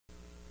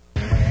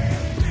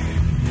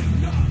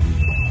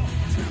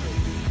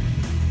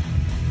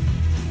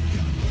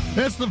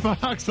It's the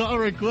Fox All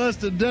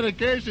Request and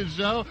Dedication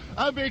Show.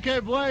 I'm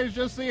BK Blaze,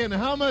 just seeing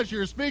how much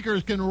your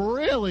speakers can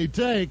really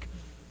take.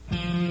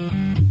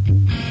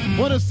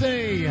 Want to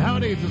say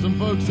howdy to some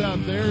folks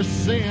out there.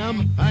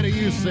 Sam, hi to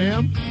you,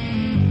 Sam.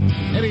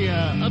 Any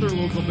other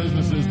local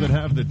businesses that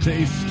have the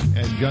taste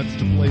and guts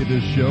to play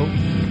this show.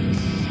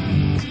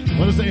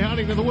 Want to say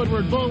howdy to the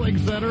Woodward Bowling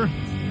Center.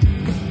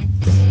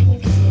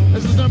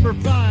 This is number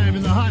 5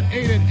 in the Hot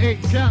 8 at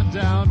 8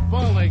 countdown,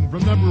 falling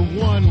from number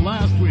 1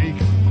 last week.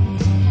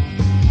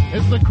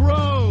 It's the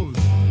Crows.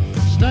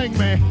 Sting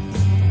me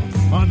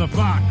on the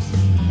Fox.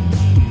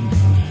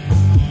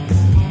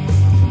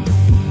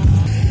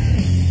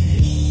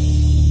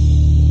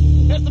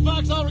 It's the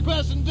Fox All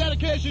Request and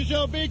Dedication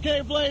Show.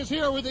 BK Blaze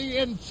here with the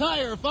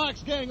entire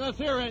Fox gang. Let's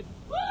hear it.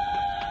 Woo!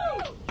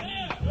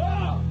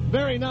 Yeah.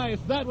 Very nice.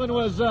 That one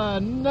was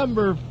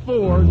number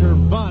 4,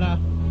 Nirvana.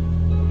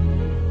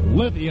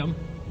 Lithium.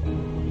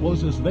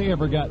 Closest they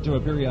ever got to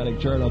a periodic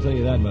chart, I'll tell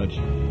you that much.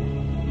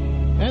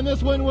 And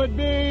this one would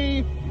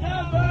be...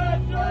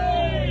 number 3!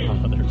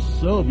 Oh, they're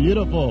so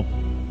beautiful.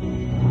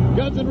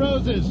 Guns N'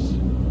 Roses,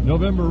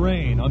 November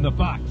Rain on the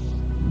Fox.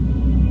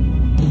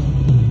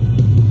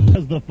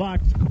 As the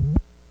Fox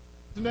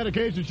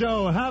Dedication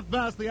Show, half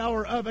past the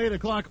hour of 8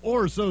 o'clock,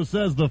 or so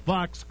says the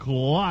Fox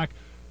clock.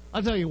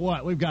 I'll tell you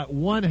what, we've got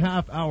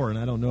 1/2 hour, and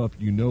I don't know if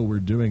you know we're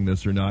doing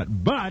this or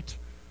not, but...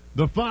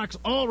 the Fox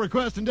All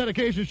Request and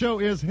Dedication Show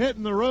is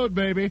hitting the road,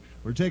 baby.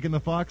 We're taking the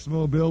Fox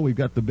Mobile. We've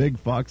got the big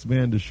Fox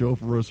man to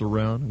chauffeur us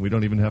around. We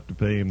don't even have to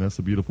pay him. That's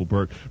the beautiful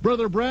part.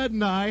 Brother Brad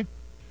and I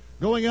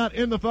going out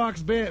in the Fox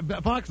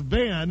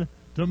van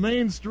to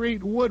Main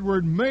Street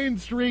Woodward, Main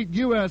Street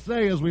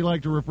USA, as we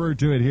like to refer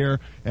to it here,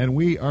 and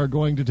we are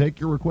going to take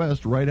your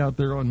request right out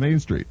there on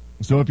Main Street.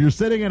 So if you're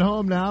sitting at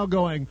home now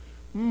going,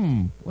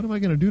 what am I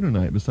going to do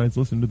tonight besides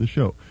listen to the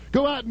show?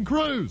 Go out and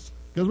cruise,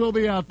 because we'll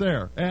be out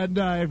there. And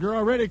if you're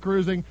already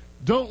cruising,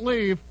 don't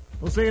leave.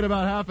 We'll see you in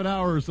about half an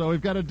hour or so.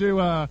 We've got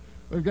to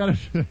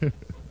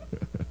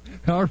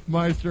ARF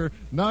Meister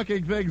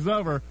knocking things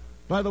over.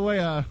 By the way,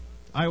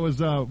 I was,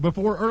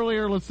 before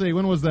earlier, let's see,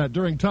 when was that?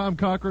 During Tom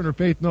Cochran or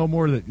Faith No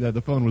More that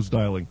the phone was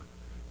dialing?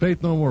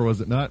 Faith No More,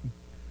 was it not?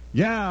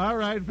 Yeah, all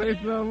right, Faith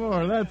No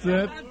More, that's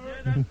it.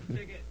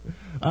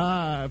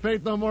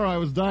 Faith No More, I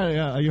was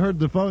dialing, you heard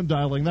the phone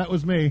dialing, that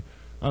was me.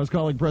 I was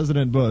calling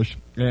President Bush,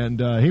 and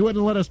he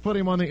wouldn't let us put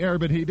him on the air,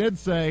 but he did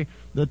say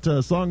that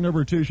song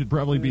number 2 should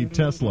probably be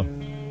Tesla,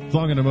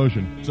 Song in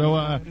Emotion. So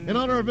in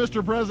honor of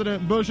Mr.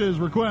 President Bush's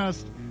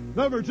request,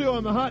 number 2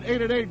 on the Hot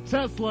 8 at 8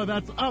 Tesla,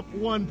 that's up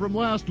 1 from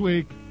last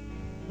week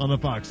on the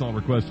Fox All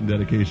Request and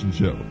Dedication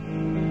Show.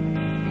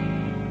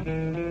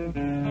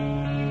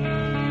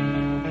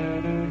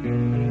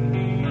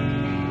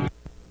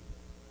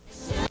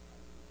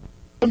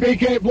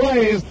 BK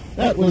Blaze,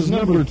 that was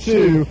number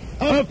 2,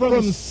 up from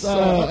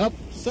up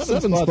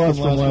 7 spots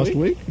from last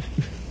week.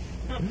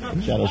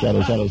 Shadow,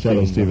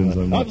 Stevens.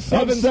 Up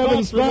 7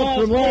 spots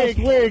from last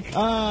week.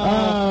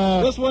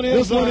 This one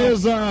is.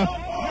 And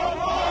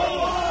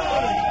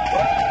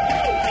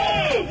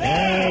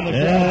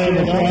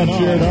the crowd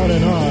cheered on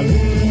and on.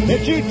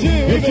 It's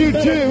you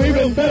too,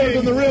 even better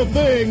than the real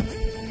thing.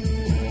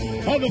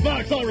 On the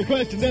Fox All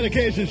Request and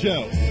Dedication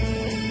Show.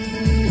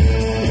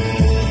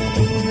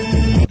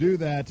 Do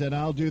that, and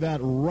I'll do that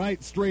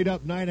right straight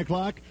up 9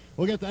 o'clock.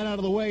 We'll get that out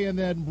of the way, and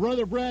then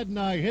Brother Brad and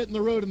I hitting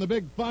the road in the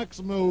big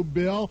Fox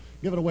Mobile,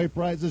 giving away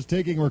prizes,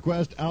 taking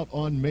requests out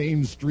on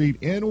Main Street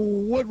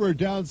in Woodward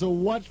Town, so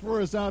watch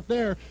for us out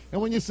there. And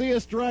when you see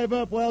us drive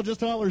up, well,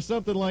 just holler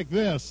something like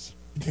this.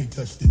 You can't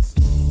touch this.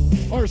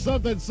 Or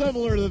something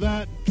similar to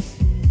that.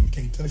 You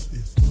can't touch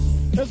this.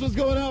 This was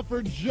going out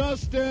for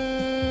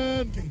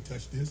Justin. You can't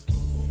touch this.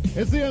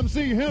 It's the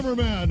MC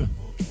Hammerman,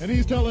 and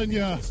he's telling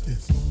you... Touch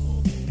this.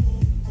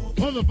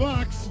 On the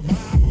Fox.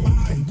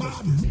 Can't touch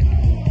this.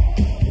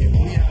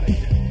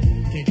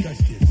 Can't touch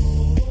this.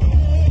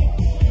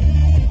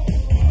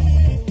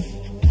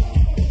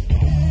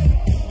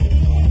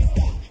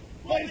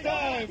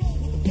 Playtime.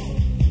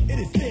 It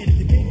is said that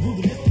you can't move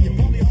the lips of your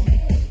pony.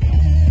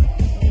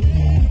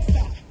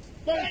 Stop.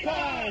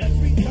 Playtime.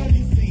 Every time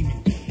you see me.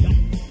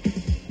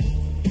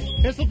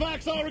 It's the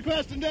Fox All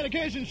Request and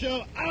Dedication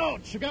Show.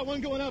 Ouch! I've got one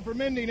going out for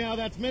Mindy now.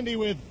 That's Mindy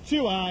with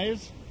 2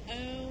 eyes.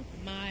 Oh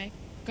my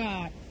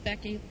God.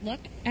 Becky,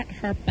 look at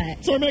her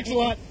butt. Sorry,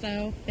 Mix-a-Lot. It's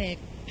so big.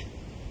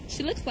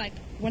 She looks like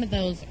one of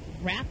those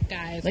rap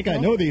guys. I think I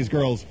know these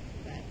girls.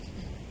 But,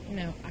 you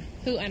know,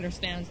 who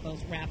understands those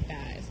rap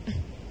guys?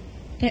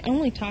 They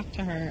only talk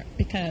to her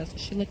because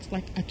she looks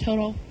like a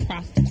total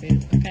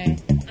prostitute, okay?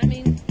 I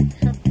mean,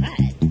 her butt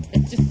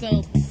is just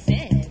so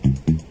big.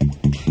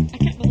 I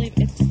can't believe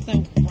it's just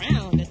so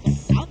round. It's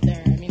just out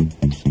there. I mean,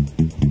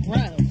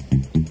 gross.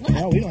 Look.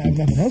 Oh, we don't have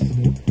nothing else to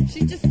do.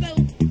 She's just so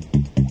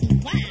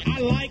flat. I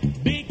like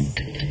big.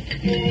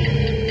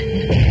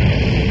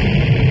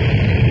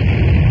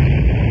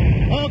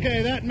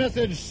 Okay, that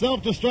message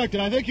self-destructed.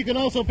 I think you can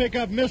also pick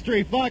up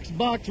mystery Fox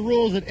Box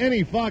rules at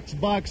any Fox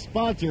Box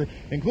sponsor,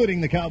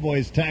 including the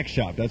Cowboys Tax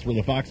Shop. That's where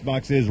the Fox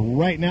Box is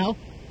right now.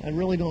 I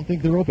really don't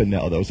think they're open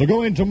now, though. So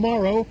go in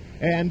tomorrow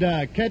and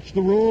catch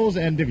the rules,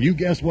 and if you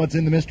guess what's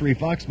in the Mystery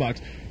Fox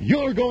box,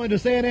 you're going to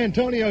San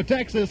Antonio,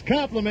 Texas.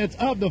 Compliments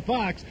of the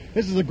Fox.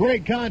 This is a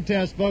great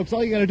contest, folks.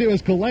 All you got to do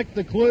is collect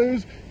the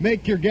clues,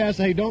 make your guess.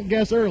 Hey, don't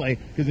guess early,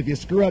 because if you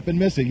screw up and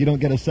miss it, you don't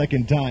get a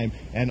second time.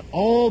 And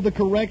all the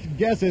correct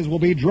guesses will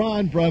be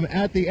drawn from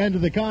at the end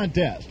of the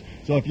contest.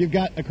 So if you've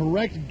got a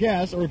correct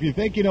guess, or if you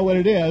think you know what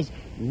it is,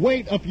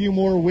 wait a few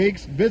more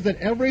weeks, visit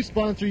every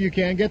sponsor you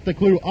can, get the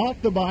clue off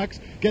the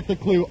box, get the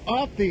clue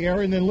off the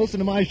air, and then listen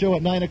to my show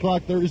at 9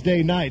 o'clock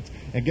Thursday nights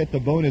and get the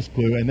bonus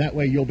clue. And that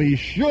way you'll be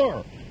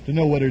sure to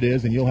know what it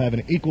is, and you'll have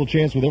an equal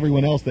chance with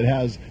everyone else that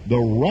has the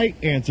right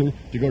answer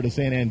to go to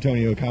San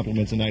Antonio.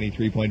 Compliments of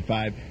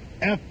 93.5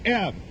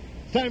 FM.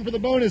 It's time for the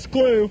bonus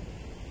clue.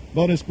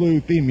 Bonus clue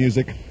theme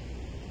music.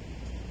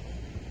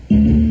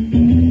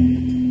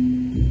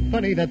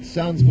 Honey, that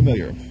sounds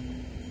familiar.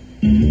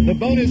 The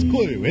bonus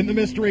clue in the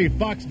Mystery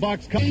Fox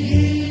box. We're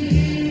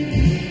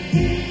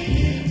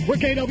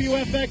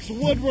KWFX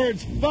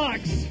Woodward's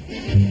Fox.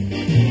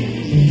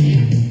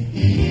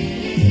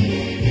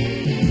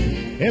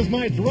 Is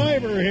my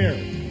driver here?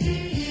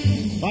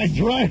 My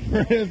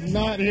driver is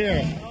not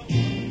here.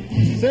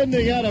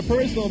 Sending out a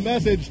personal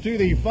message to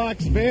the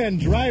Fox van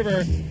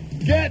driver.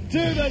 Get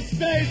to the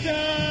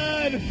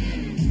station!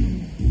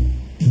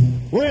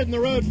 We're hitting the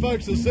road,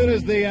 folks, as soon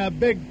as the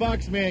big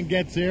Fox man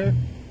gets here.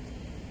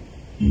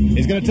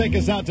 He's going to take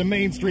us out to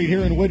Main Street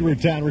here in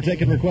Woodward Town. We're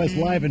taking requests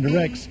live and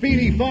direct.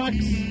 Speedy Fox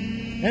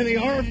and the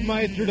ARF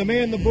Meister to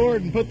man the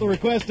board and put the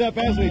request up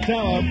as we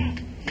tell them.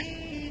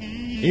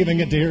 Even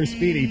get to hear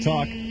Speedy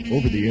talk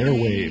over the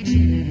airwaves.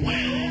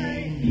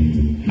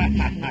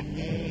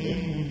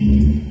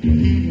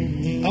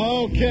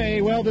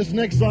 Okay, well, this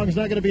next song's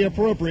not going to be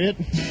appropriate.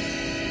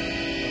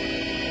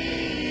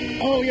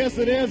 Oh, yes,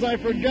 it is. I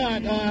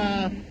forgot.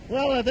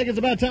 Well, I think it's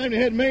about time to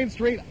hit Main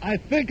Street. I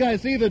think I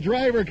see the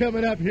driver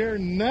coming up here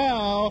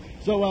now.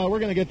 So we're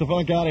going to get the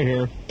funk out of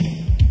here.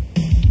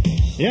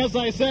 Yes,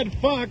 I said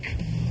funk.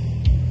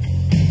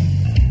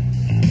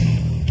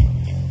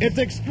 It's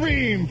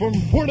extreme from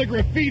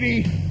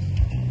Pornograffiti.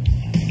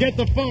 Get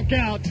the funk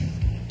out.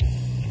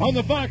 On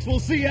the Fox,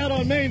 we'll see you out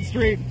on Main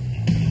Street.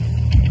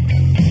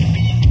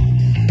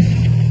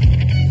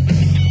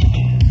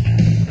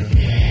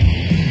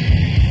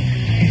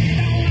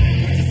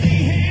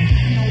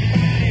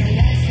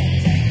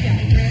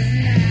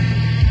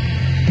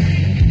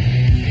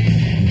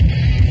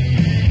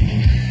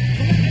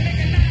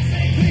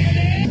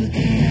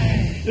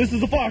 This is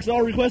the Fox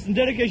All Request and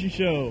Dedication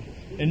Show.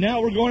 And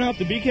now we're going out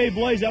to BK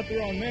Blaze out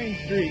there on Main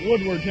Street,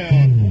 Woodward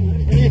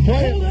Town. What are you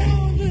playing?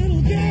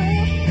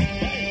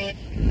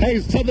 Hey,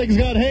 something's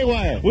gone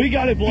haywire. We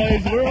got it,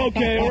 Blaze. We're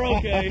okay. We're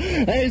okay.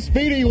 Hey,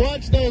 Speedy,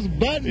 watch those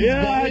buttons,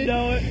 Yeah, buddy. I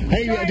know it.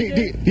 Hey,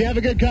 do you have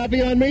a good copy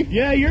on me?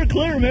 Yeah, you're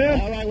clear, man.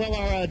 All right, well,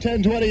 our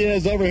 1020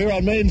 is over here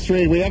on Main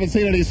Street. We haven't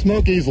seen any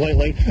Smokies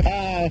lately.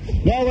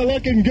 Well, we're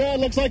looking good.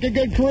 Looks like a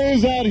good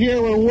cruise out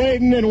here. We're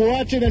waiting and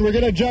watching, and we're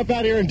going to jump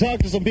out here and talk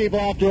to some people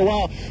after a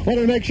while.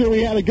 Wanted to make sure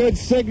we had a good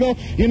signal.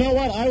 You know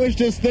what? I was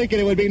just thinking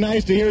it would be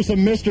nice to hear some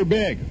Mr.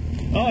 Big.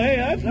 Oh, hey,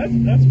 that's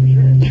for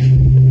sure.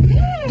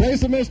 Play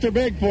some Mr.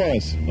 Big for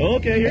us.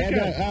 Okay, here it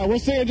And comes. we'll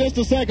see you in just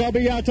a sec. I'll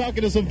be out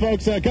talking to some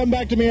folks. Come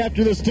back to me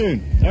after this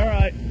tune. All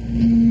right.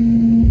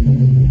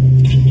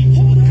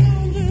 Hold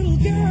on, little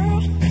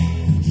girl.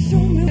 Show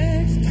me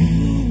next to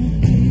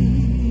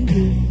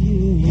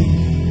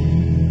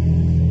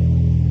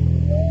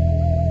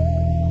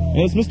And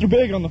it's Mr.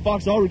 Big on the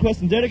Fox All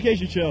Request and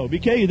Dedication Show.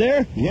 BK, you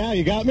there? Yeah,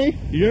 you got me?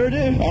 You sure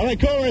do. All right,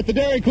 cool. We're at the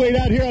Dairy Queen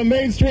out here on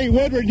Main Street,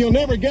 Woodward. You'll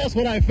never guess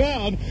what I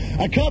found.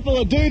 A couple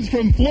of dudes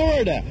from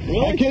Florida.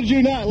 Really? I kid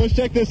you not. Let's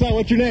check this out.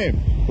 What's your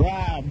name?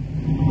 Rob.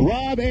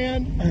 Rob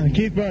and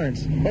Keith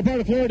Burns. what part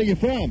of Florida are you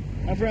from?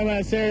 I'm from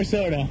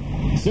Sarasota.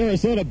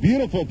 Sarasota,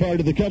 beautiful part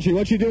of the country.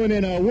 What you doing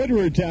in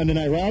Woodward Town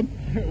tonight, Rob?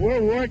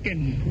 We're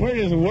working. We're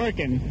just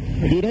working.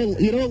 You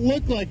don't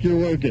look like you're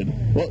working.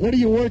 What are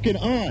you working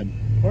on?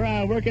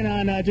 We're working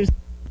on just...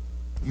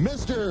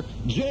 Mr.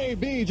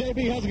 JB.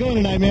 JB, how's it going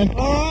tonight, man?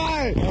 All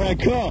right. All right,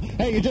 cool.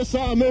 Hey, you just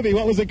saw a movie.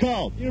 What was it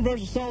called?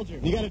 Universal Soldier.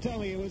 You got to tell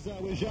me. It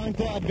was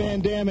Jean-Claude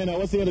Van Damme and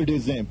what's the other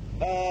dude's name?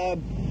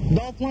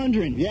 Dolph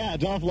Lundgren. Yeah,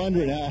 Dolph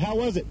Lundgren. How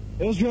was it?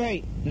 It was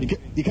great.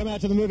 You come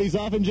out to the movies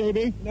often,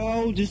 JB?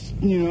 No, just,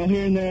 here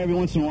and there every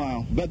once in a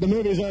while. But the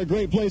movies are a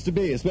great place to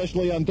be,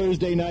 especially on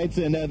Thursday nights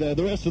and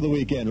the rest of the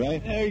weekend,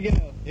 right? There you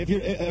go. If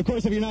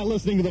you're not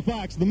listening to the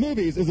Fox, the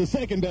movies is the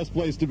second best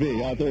place to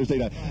be on Thursday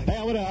night. Hey,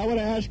 I want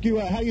to ask you,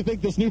 how do you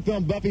think this new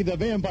film Buffy the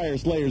Vampire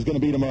Slayer is going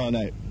to be tomorrow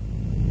night?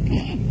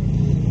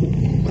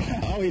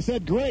 Oh, he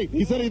said great.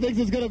 He said he thinks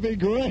it's going to be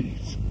great.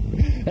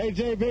 Hey,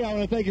 JB, I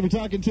want to thank you for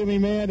talking to me,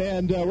 man,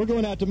 and we're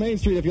going out to Main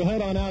Street. If you'll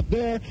head on out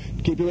there,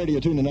 keep your radio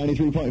tuned to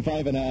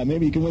 93.5, and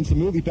maybe you can win some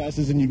movie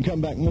passes and you can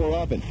come back more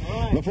often. All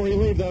right. Before you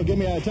leave, though,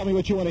 tell me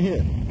what you want to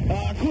hear.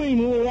 Queen,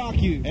 we will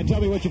rock you. And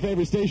tell me what your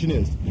favorite station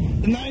is.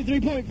 The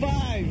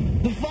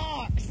 93.5. The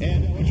Fox.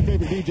 And what's your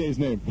favorite DJ's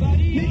name?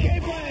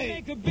 BK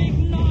Blaze.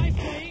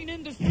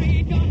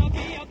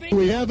 Do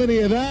we have any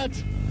of that?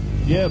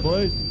 Yeah,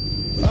 Blaze.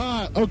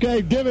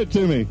 Okay, give it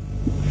to me.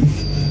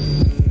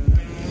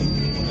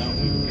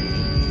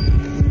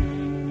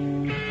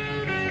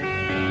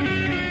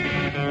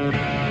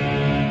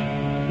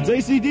 It's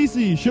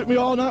AC/DC, Shook Me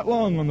All Night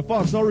Long on the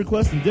Fox All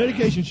Request and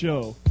Dedication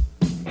Show.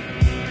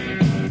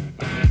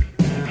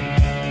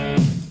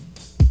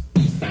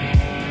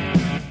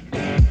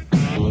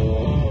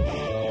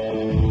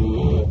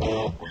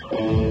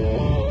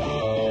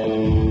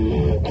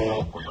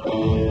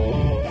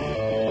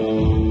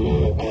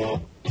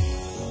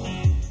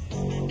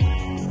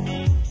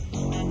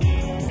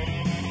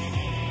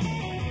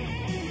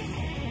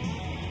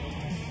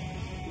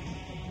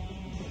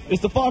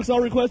 It's the Fox All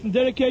Request and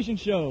Dedication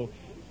Show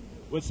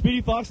with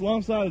Speedy Fox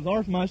alongside his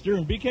ARF Meister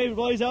and BK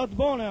Blaze out at the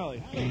bowling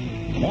alley.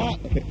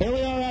 Here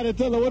we are at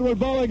the Woodward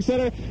Bowling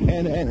Center,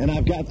 and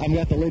I've got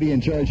the lady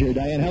in charge here,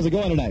 Diane. How's it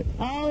going tonight?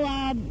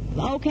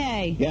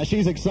 Okay. Yeah,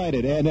 she's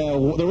excited, and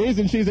the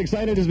reason she's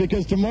excited is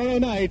because tomorrow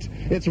night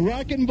it's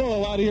Rock and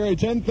Bowl out here at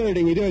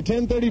 10:30. We do it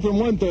 10:30 from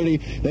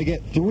 1:30. They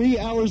get 3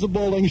 hours of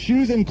bowling,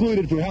 shoes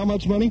included, for how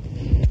much money?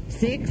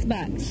 $6.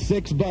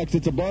 $6.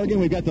 It's a bargain.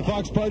 We've got the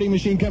Fox Party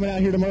Machine coming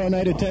out here tomorrow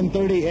night at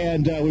 10:30,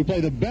 and we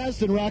play the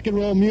best in rock and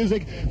roll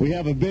music. We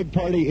have a big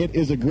party. It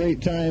is a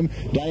great time.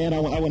 Diane, I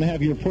want to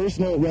have your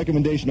personal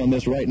recommendation on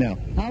this right now.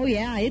 Oh,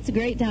 yeah, it's a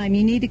great time.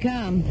 You need to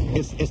come.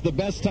 It's the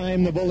best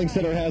time the bowling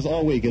center has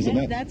all week, is it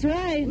not? That's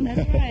right.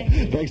 That's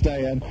right. Thanks,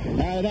 Diane.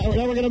 Now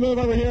we're going to move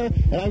over here,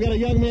 and I've got a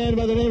young man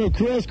by the name of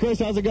Chris. Chris,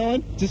 how's it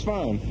going? Just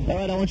fine. All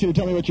right, I want you to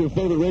tell me what your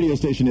favorite radio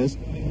station is.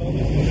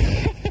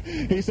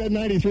 He said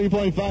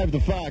 93.5, the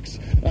Fox.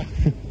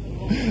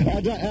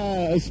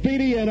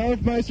 Speedy and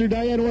ARF Meister,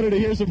 Diane wanted to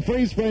hear some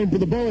freeze frame for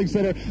the bowling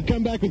center.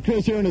 Come back with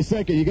Chris here in a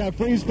second. You got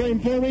freeze frame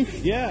for me?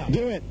 Yeah.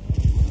 Do it.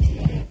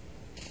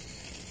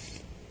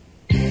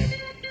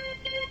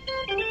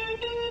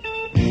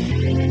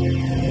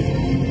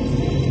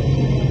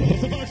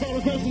 It's the Fox All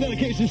Request and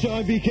Dedication Show.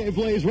 I'm BK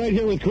Blaze right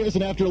here with Chris,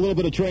 and after a little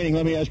bit of training,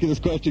 let me ask you this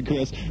question,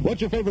 Chris.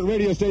 What's your favorite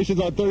radio stations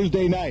on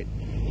Thursday night?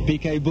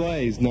 BK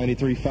Blaze,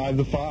 93.5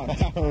 The Fox.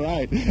 All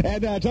right.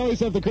 And tell me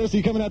something, Chris. Are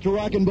you coming out to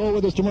Rock and Bowl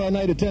with us tomorrow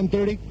night at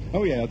 10:30?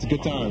 Oh, yeah, it's a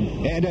good time.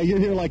 And you're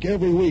here like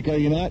every week, are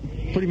you not?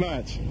 Pretty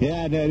much.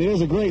 Yeah, and it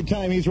is a great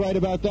time. He's right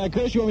about that.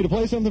 Chris, you want me to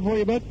play something for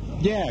you, bud?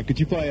 Yeah, could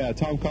you play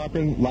Tom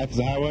Cochran, Life is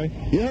a Highway?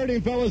 You heard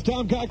him, fellas.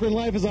 Tom Cochran,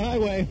 Life is a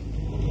Highway.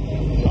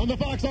 On the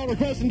Fox All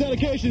Request and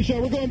Dedication Show,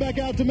 we're going back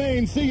out to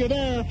Maine. See you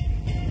there.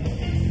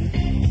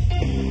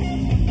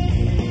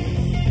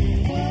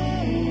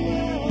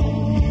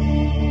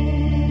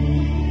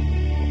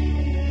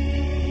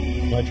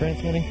 Am I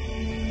transmitting?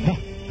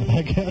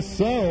 I guess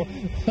so.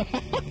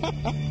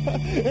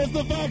 It's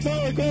the Fox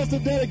All Request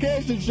and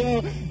Dedication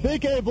Show.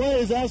 BK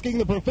Blaze asking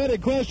the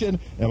prophetic question,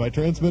 am I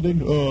transmitting?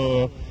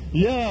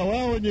 Yeah,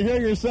 well, when you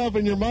hear yourself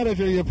in your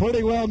monitor, you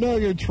pretty well know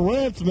you're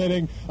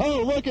transmitting.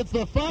 Oh, look, it's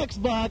the Fox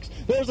Box.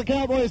 There's a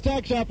Cowboys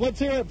Tack Shop. Let's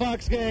hear it,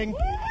 Fox Gang.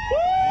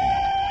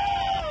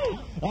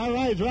 All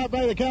right, drop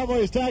by the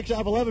Cowboys Tack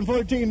Shop,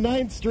 1114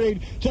 9th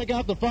Street. Check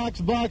out the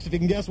Fox Box if you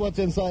can guess what's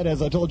inside,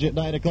 as I told you at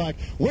 9 o'clock.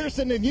 We're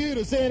sending you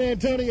to San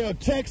Antonio,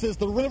 Texas,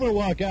 the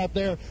Riverwalk out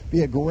there.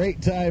 Be a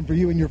great time for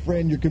you and your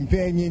friend, your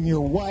companion, your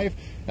wife.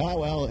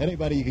 Well,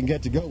 anybody you can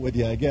get to go with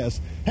you, I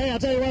guess. Hey, I'll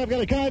tell you what, I've got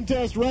a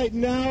contest right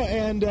now,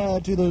 and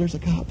there's a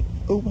cop.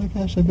 Oh, my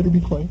gosh, I better be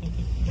quiet.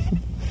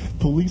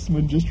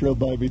 Policeman just drove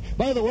by me.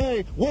 By the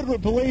way,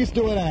 Woodward Police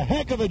doing a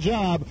heck of a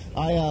job.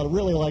 I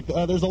really like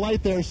there's a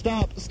light there.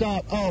 Stop.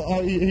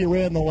 Oh, he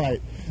ran the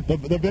light.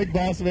 The big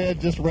boss man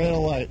just ran a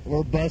light.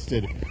 We're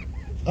busted.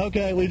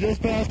 Okay, we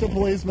just passed a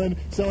policeman,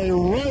 so he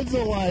runs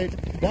a light.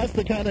 That's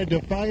the kind of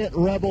defiant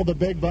rebel the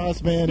big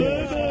boss man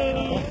is.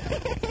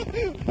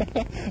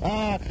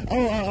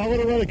 I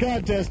want to run a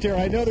contest here.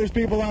 I know there's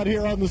people out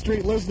here on the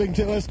street listening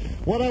to us.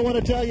 What I want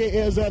to tell you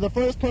is the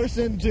first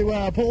person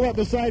to pull up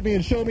beside me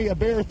and show me a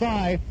bare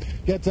thigh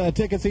gets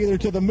tickets either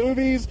to the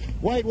movies,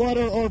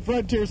 Whitewater, or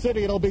Frontier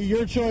City. It'll be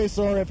your choice,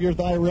 or if your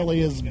thigh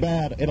really is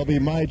bad, it'll be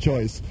my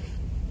choice.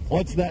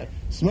 What's that?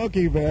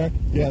 Smokey Bear.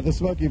 Yeah, the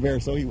Smokey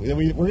Bear. So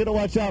we're going to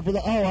watch out for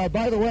the...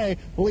 by the way,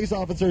 police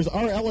officers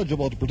are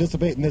eligible to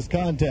participate in this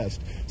contest.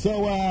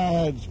 So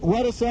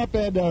run us up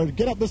and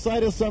get up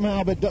beside us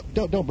somehow, but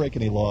don't break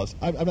any laws.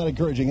 I'm not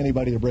encouraging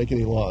anybody to break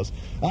any laws.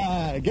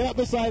 Get up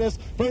beside us.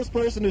 First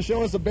person to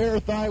show us a bare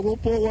thigh, we'll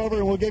pull over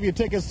and we'll give you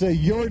tickets to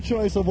your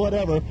choice of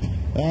whatever.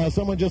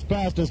 Someone just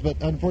passed us,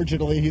 but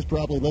unfortunately he's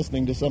probably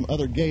listening to some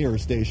other gayer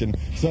station.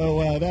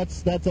 So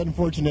that's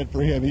unfortunate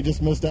for him. He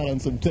just missed out on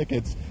some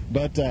tickets.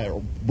 But,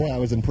 boy, I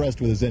was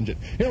impressed with his engine.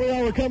 Here we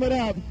are. We're coming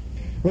up.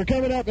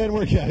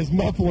 And his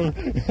muffler.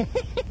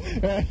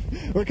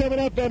 We're coming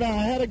up, and I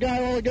had a guy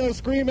a while ago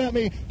scream at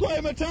me, play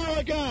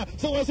Metallica!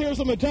 So let's hear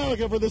some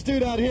Metallica for this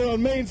dude out here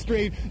on Main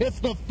Street. It's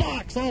the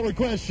Fox All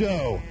Request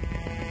Show.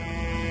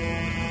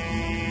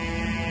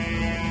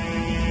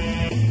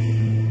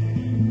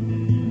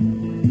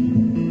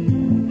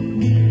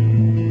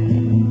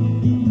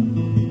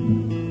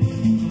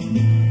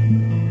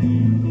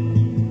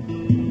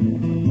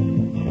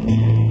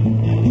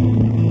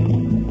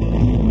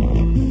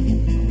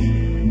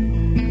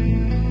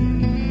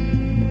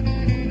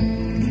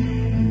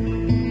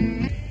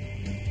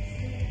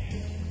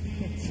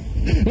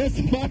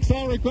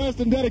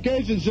 Request and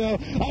Dedication Show.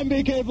 I'm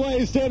BK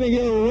Blaze, standing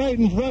here right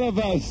in front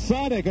of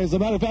Sonic. As a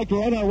matter of fact,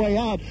 we're on our way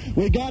out.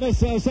 We got us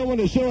someone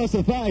to show us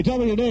a thigh. Tell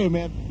me your name,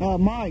 man.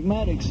 Mike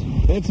Maddox.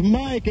 It's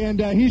Mike, and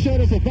he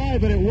showed us a thigh,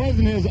 but it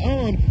wasn't his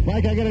own.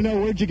 Mike, I got to know,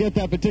 where'd you get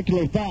that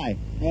particular thigh?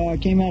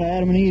 It came out of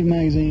Adam and Eve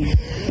magazine.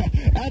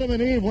 Adam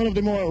and Eve, one of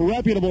the more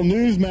reputable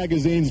news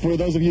magazines, for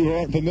those of you who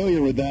aren't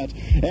familiar with that.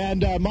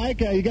 And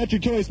Mike, you got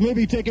your choice: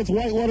 movie tickets,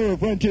 Whitewater, or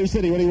Frontier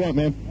City. What do you want,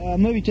 man?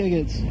 Movie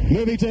tickets.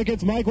 Movie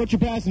tickets. Mike, what's your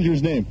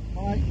passenger's name?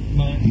 Mike.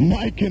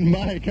 Mike and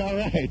Mike, all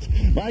right.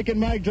 Mike and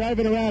Mike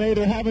driving around,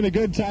 they're having a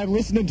good time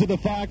listening to the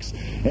Fox,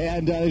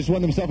 and they just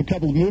won themselves a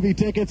couple of movie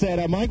tickets,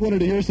 and Mike wanted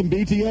to hear some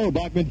BTO,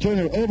 Bachman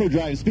Turner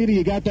Overdrive. Speedy,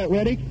 you got that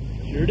ready?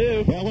 Sure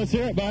do. Well, let's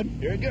hear it, bud.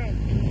 Here it goes.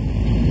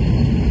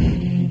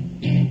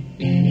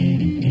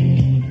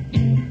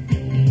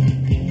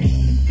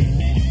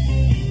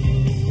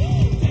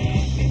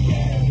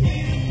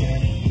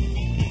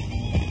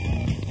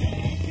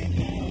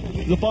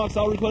 The Fox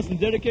All Request and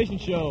Dedication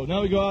Show.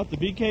 Now we go out to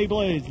BK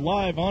Blaze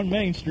live on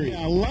Main Street.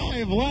 Yeah,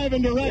 live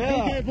and direct.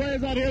 Yeah. BK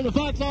Blaze out here, the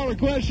Fox All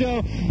Request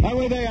Show. I'm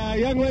with a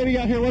young lady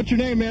out here. What's your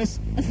name, miss?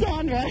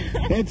 Sandra.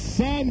 It's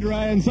Sandra,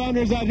 and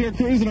Sandra's out here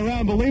cruising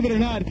around. Believe it or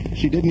not,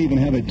 she didn't even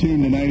have it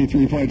tuned to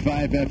 93.5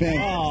 FM.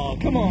 Oh,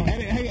 come on.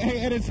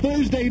 And it's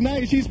Thursday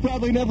night. She's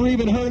probably never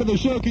even heard of the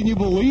show. Can you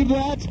believe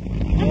that?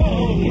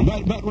 Oh.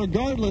 But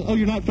regardless, oh,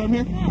 you're not from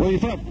here? Where are you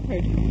from?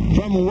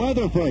 From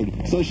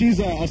Weatherford. So she's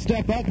a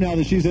step up now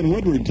that she's in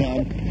Woodward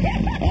town.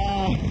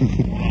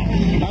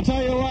 I'll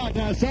tell you what,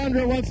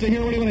 Sandra wants to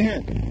hear. What do you want to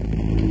hear?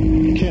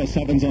 Kiss,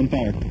 Heaven's on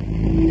Fire.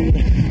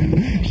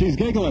 She's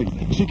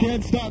giggling. She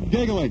can't stop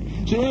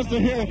giggling. She wants to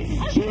hear it.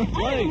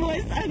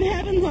 Voice of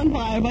Heaven's on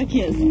Fire by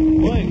Kiss.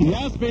 Wait.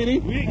 Yes, Speedy.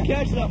 We didn't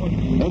catch that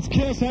one. Let's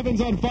Kiss, Heaven's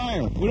on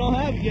Fire. We don't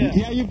have it yet.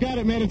 Yeah, you've got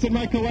it, man. It's in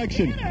my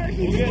collection.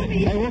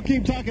 Hey, we'll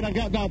keep talking. I've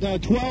got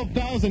about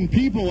 12,000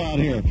 people out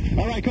here.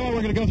 All right, come on.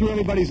 We're going to go through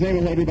everybody's name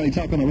and let everybody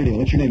talk on the radio.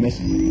 What's your name, miss?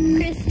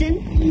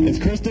 Kristen. It's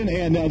Kristen,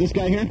 and this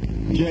guy here?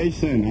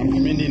 Jason. I'm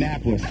from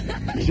Indianapolis.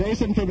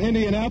 Jason from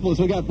Indianapolis.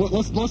 We got.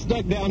 Let's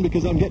duck down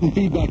because I'm getting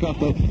feedback off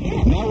the.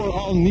 Now we're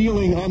all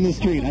kneeling on the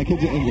street. I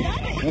kid you.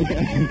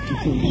 Okay.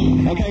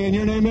 Okay, and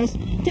your name is?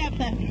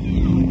 Tabitha.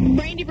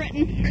 Brandy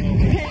Britton.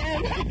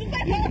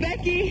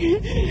 Becky.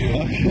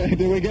 Okay,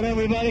 did we get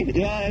everybody?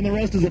 Yeah, and the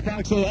rest is the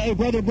Fox. So, hey,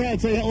 Brother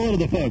Brad, say hello to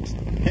the folks.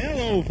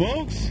 Hello,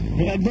 folks.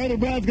 And Brother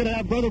Brad's going to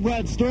have Brother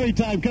Brad's story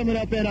time coming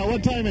up in,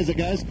 what time is it,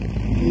 guys?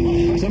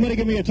 Somebody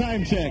give me a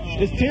time check.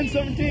 It's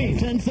 10:17.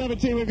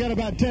 10:17, we've got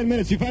about 10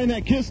 minutes. You find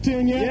that Kiss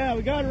tune yet? Yeah,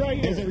 we got it right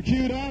here. Is it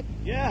queued up?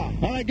 Yeah.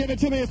 All right, give it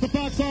to me. It's the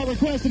Fox All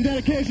Request and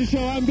Dedication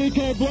Show. I'm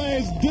BK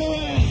Blaze. Do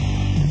it!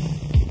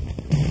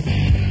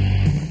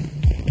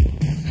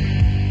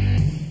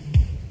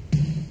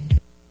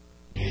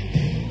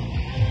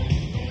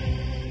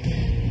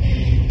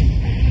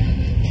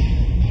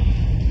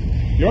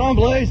 You're on,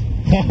 Blaze.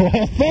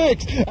 Well,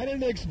 thanks. I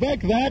didn't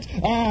expect that.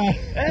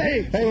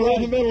 Hey, we're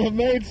in the middle of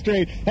Main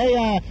Street. Hey,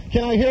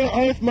 can I hear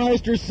ARF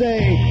Meister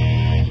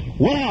say,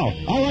 wow,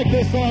 I like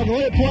this song.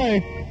 Let it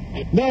play.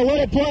 No,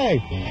 let it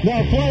play.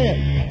 No, play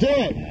it. Do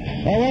it.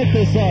 I like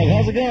this song.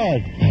 How's it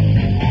going?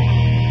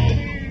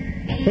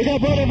 We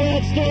got Brother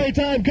Brad's story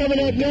time coming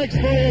up next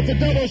for you. It's a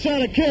double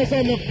shot of Kiss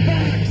on the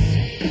Fox.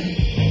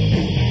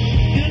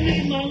 You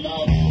need my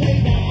love,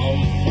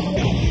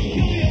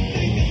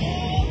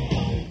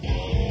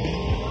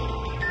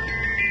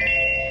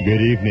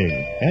 Good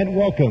evening, and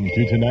welcome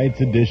to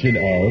tonight's edition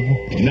of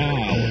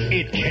Now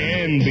It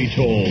Can Be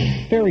Told.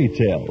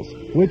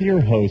 Fairytales with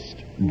your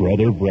host,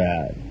 Brother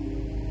Brad.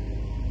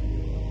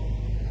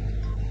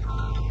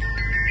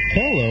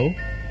 Hello,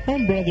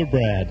 I'm Brother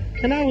Brad,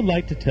 and I would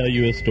like to tell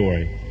you a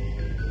story.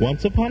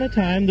 Once upon a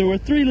time, there were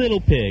 3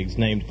 little pigs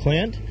named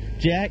Clint,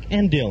 Jack,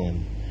 and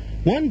Dylan.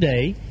 One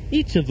day,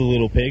 each of the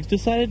little pigs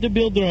decided to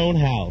build their own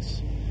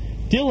house.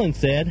 Dylan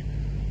said,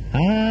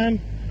 I'm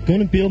going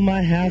to build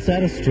my house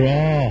out of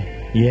straw.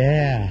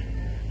 Yeah,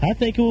 I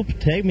think it will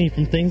protect me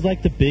from things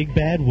like the big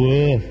bad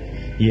wolf.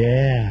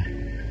 Yeah.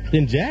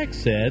 Then Jack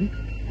said,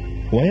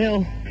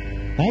 well,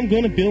 I'm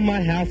going to build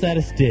my house out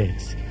of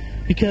sticks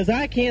because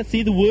I can't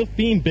see the wolf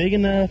being big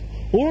enough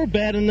or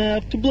bad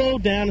enough to blow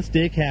down a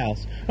stick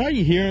house. Are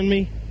you hearing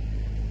me?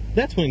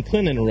 That's when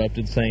Clint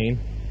interrupted, saying,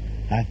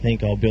 I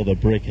think I'll build a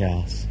brick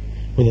house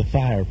with a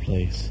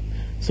fireplace.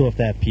 So if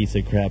that piece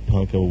of crap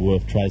punk of a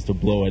wolf tries to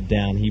blow it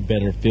down, he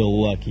better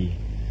feel lucky.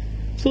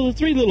 So the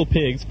 3 little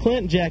pigs,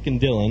 Clint, Jack,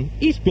 and Dylan,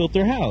 each built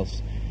their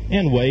house,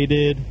 and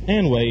waited,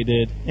 and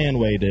waited, and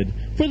waited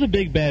for the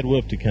big bad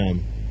wolf to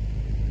come.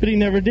 But he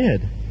never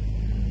did.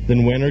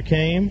 Then winter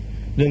came,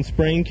 then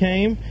spring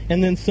came,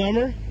 and then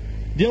summer.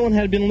 Dylan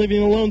had been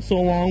living alone so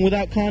long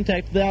without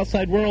contact with the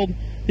outside world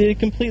that he had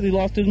completely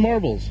lost his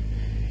marbles.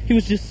 He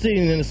was just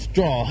sitting in a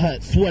straw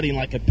hut, sweating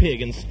like a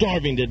pig and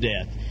starving to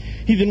death.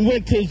 He then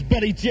went to his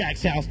buddy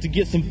Jack's house to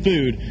get some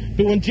food.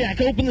 But when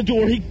Jack opened the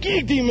door, he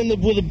gigged him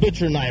with a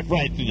butcher knife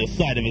right through the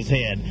side of his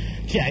head.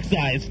 Jack's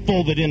eyes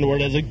folded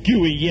inward as a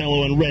gooey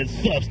yellow and red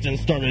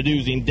substance started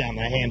oozing down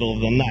the handle of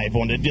the knife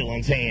onto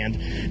Dylan's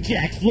hand.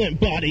 Jack's limp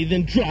body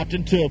then dropped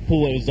into a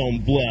pool of his own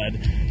blood.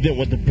 Then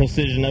with the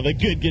precision of a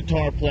good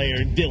guitar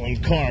player,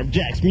 Dylan carved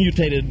Jack's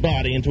mutated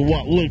body into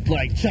what looked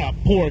like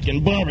chopped pork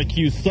and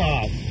barbecue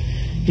sauce.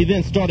 He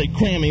then started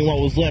cramming what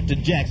was left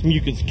of Jack's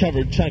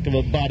mucus-covered chunk of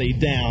a body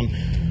down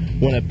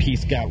when a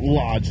piece got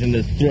lodged in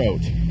his throat.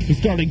 He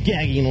started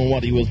gagging on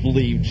what he was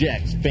believed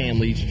Jack's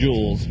family's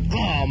jewels.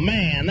 Oh,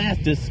 man,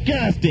 that's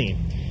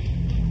disgusting.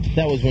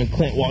 That was when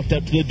Clint walked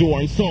up to the door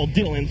and saw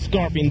Dylan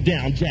scarfing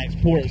down Jack's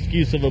poor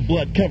excuse of a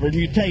blood-covered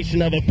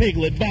mutation of a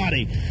piglet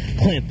body.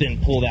 Clint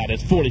then pulled out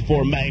his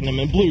 .44 Magnum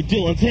and blew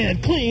Dylan's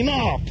head clean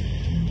off.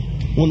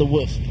 When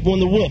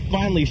the wolf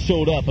finally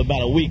showed up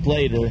about a week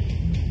later,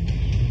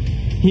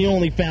 he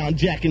only found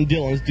Jack and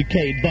Dylan's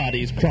decayed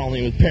bodies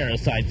crawling with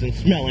parasites and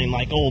smelling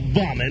like old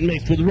vomit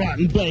mixed with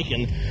rotten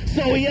bacon.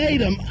 So he ate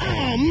them.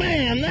 Oh,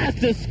 man, that's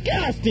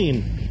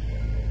disgusting.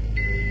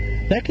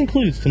 That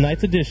concludes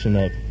tonight's edition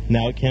of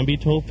Now It Can Be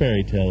Told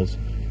Fairy Tales,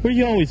 where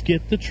you always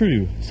get the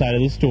true side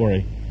of the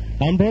story.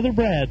 I'm Brother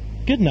Brad.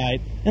 Good night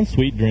and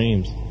sweet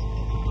dreams.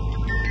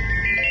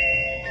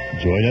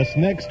 Join us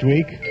next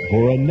week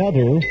for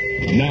another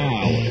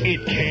Now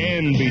It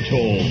Can Be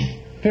Told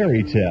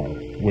Fairy Tale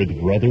with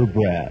Brother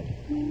Brad.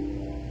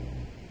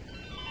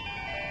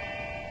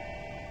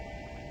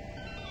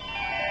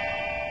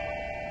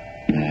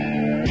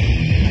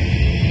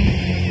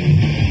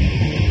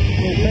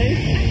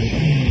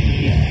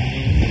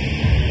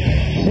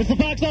 It's the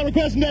Fox Out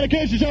Request and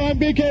Dedication Show. I'm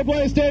BK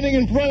Blaze, standing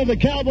in front of the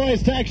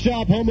Cowboys Tack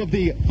Shop, home of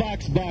the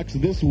Fox Box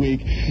this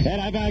week.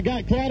 And I've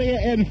got Claudia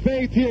and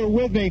Faith here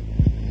with me.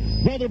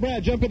 Brother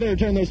Brad, jump in there and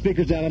turn those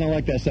speakers down. I don't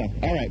like that sound.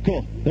 All right,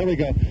 cool. There we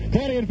go.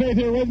 Claudia and Faith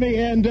here with me,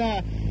 and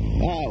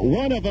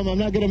one of them, I'm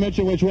not going to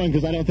mention which one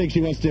because I don't think she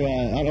wants to,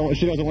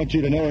 she doesn't want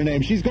you to know her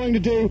name. She's going to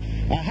do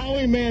a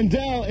Howie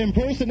Mandel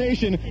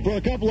impersonation for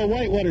a couple of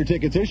Whitewater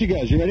tickets. Here she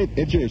goes. You ready?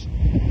 It's yours.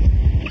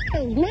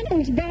 Hey, my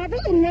name's Barbara,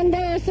 and one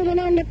day I was sitting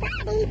on the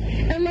potty,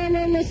 and my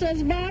mama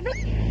says, Barbara,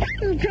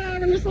 I'm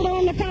trying to sit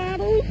on the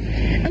potty.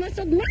 And I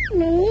said,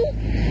 Mommy,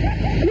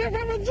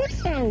 what would you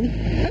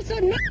say? I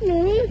said,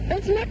 Mommy,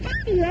 it's my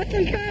potty. I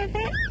can cry if I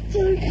want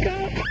to.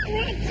 Cry if I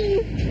want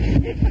to.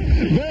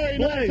 Very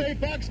nice. Hey,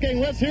 Fox King,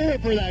 let's hear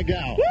it for that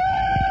gal. Woo!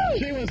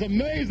 She was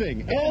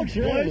amazing.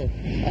 Incredible.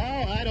 Oh,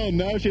 I don't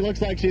know. She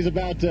looks like she's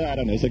about,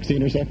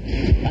 16 or so.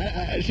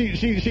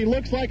 She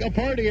looks like a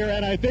partier,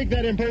 and I think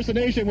that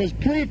impersonation was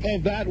proof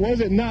of that, was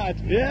it not?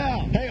 Yeah.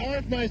 Hey,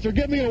 ARF Meister,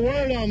 give me a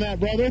word on that,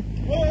 brother.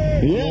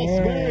 Word. Yes,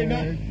 word. Very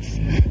nice.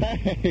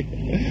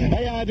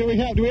 Hey, do we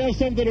have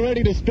something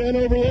ready to spin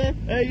over there?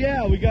 Hey,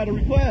 yeah, we got a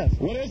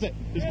request. What is it?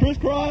 It's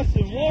crisscross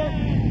and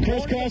warm.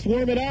 Crisscross,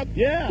 warm it up?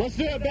 Yeah. Let's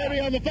do it, baby,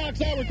 on the Fox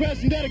Out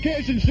Request and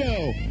Dedication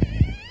Show.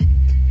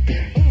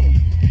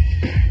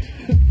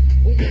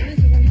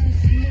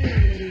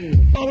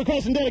 On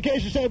Request and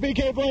Dedication Show,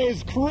 BK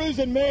Blaze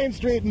cruising Main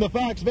Street in the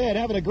Fox van,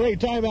 having a great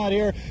time out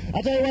here.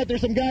 I'll tell you what,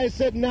 there's some guys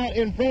sitting out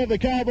in front of the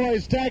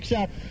Cowboys Tack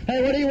Shop.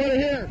 Hey, what do you want to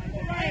hear?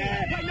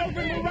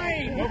 November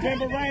Rain.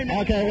 November Rain.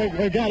 Okay,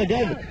 we got to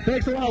go.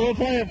 Thanks a lot. We'll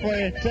play it for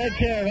you. Take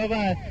care.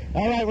 Bye-bye.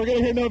 All right, we're going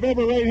to hear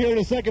November Rain here in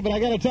a second, but I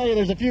got to tell you,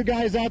 there's a few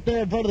guys out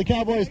there in front of the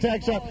Cowboys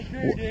Tack Shop.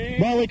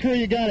 Molly Crew,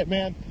 you got it,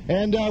 man.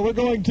 And we're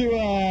going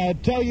to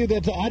tell you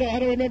that I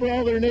don't remember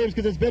all their names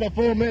because it's been a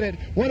full minute.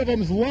 One of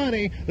them's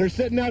Lonnie. They're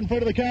sitting out in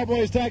front of the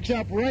Cowboys Tack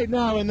Shop right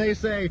now, and they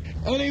say,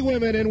 any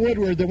women in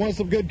Woodward that want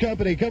some good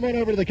company, come on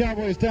over to the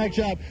Cowboys Tack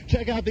Shop.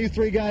 Check out these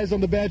three guys on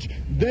the bench.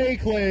 They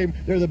claim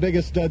they're the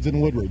biggest studs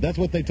in Woodward. That's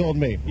what they told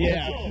me.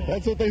 Yeah,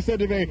 that's what they said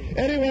to me.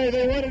 Anyway,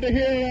 they wanted to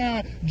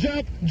hear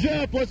Jump,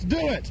 Jump. Let's do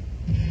it.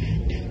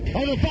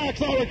 On the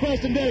Fox All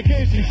Request and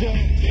Dedication Show.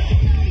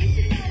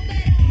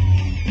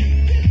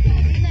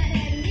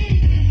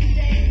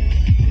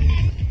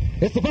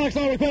 It's the Fox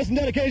All Request and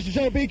Dedication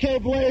Show.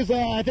 BK Blaze,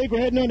 I think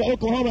we're heading on to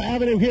Oklahoma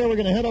Avenue here. We're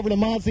going to head over to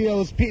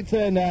Mazio's Pizza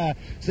and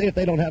see if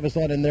they don't have us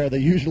on in there. They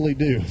usually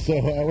do. So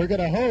we're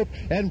going to hope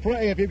and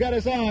pray. If you've got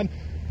us on,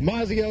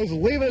 Mazio's,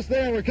 leave us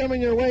there. We're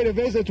coming your way to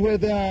visit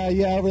with,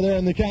 over there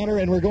in the counter.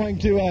 And we're going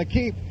to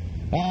keep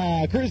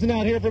cruising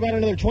out here for about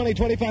another 20,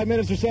 25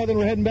 minutes or so. Then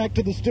we're heading back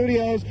to the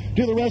studios,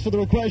 do the rest of the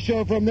request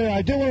show from there.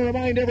 I do want to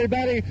remind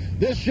everybody,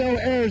 this show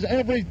airs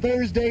every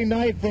Thursday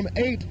night from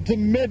 8 to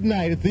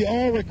midnight. It's the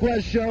all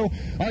request show.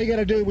 All you got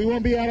to do, we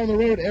won't be out on the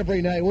road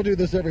every night. We'll do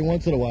this every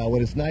once in a while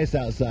when it's nice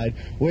outside.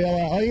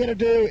 All you got to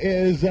do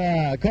is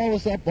call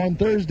us up on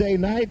Thursday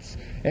nights,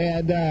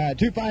 and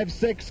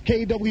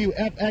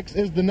 256-KWFX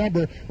is the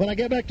number. When I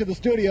get back to the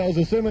studios,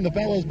 assuming the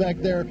fellows back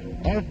there,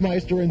 ARF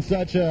Meister and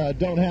such,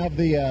 don't have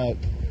the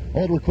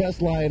old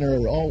request line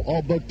or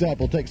all booked up,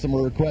 we'll take some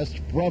requests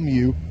from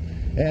you.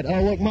 And,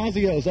 oh, look,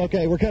 Mazio's.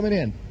 Okay, we're coming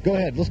in. Go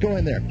ahead. Let's go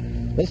in there.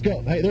 Let's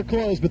go. Hey, they're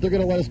closed, but they're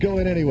going to let us go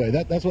in anyway.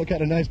 That's what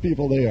kind of nice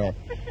people they are.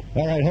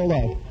 All right, hold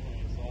on.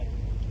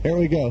 Here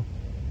we go.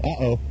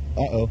 Uh-oh.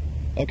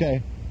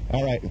 Okay.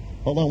 All right.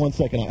 Hold on one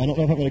second. I don't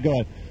know if I'm going to go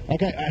on.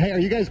 Okay. Hey, are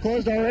you guys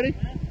closed already?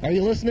 Are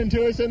you listening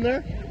to us in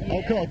there?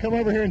 Oh, cool. Come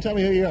over here and tell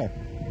me who you are.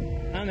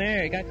 I'm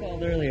Eric. I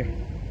called earlier.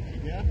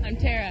 Yeah? I'm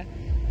Tara.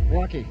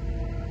 Rocky.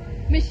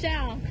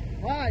 Michelle.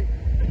 Hi.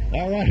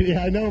 All right.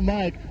 Yeah, I know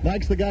Mike.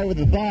 Mike's the guy with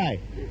the thigh.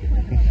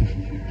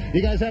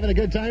 You guys having a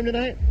good time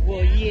tonight?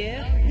 Well,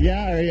 yeah.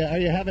 Yeah. Are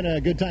you having a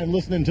good time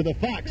listening to the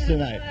Fox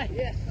tonight?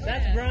 Yes.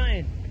 That's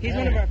Brian. He's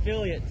one of our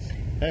affiliates.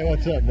 Hey,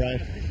 what's up,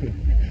 Brian?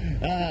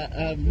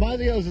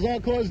 Mazio's is all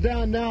closed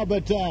down now,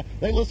 but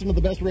they listen to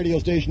the best radio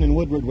station in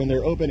Woodward when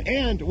they're open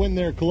and when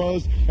they're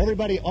closed.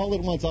 Everybody, all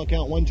at once, I'll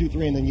count 1, 2,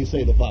 3, and then you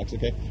say the Fox,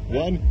 okay?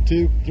 1,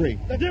 2, 3.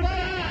 The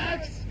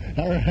Fox!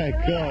 All right,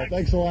 cool.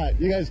 Thanks a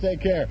lot. You guys take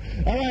care.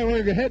 All right,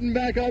 we're heading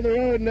back on the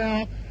road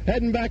now.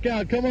 Heading back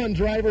out. Come on,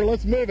 driver.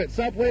 Let's move it.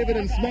 Stop waving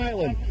and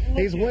smiling.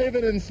 He's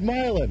waving and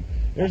smiling.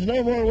 There's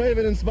no more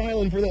waving and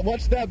smiling for that.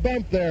 Watch that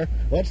bump there.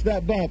 Watch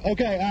that bump.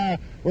 Okay,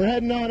 we're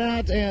heading on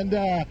out, and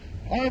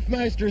ARF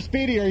Meister,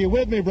 Speedy, are you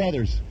with me,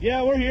 brothers?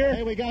 Yeah, we're here.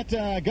 Hey, we got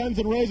Guns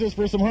N' Roses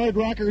for some hard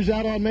rockers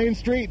out on Main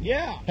Street.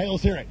 Yeah. Hey,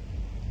 let's hear it.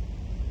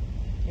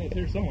 It's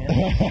here somewhere.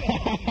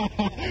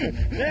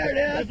 There it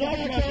is.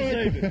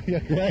 That's Yeah,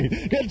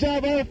 great. Good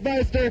job, ARF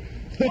Meister.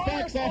 The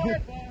Fox All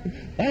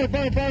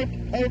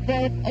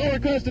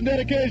Request and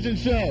Dedication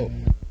Show.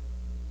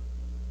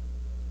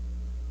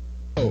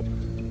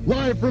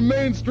 Live from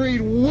Main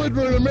Street,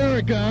 Woodward,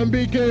 America, I'm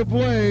BK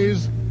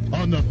Blaze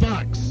on the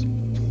Fox.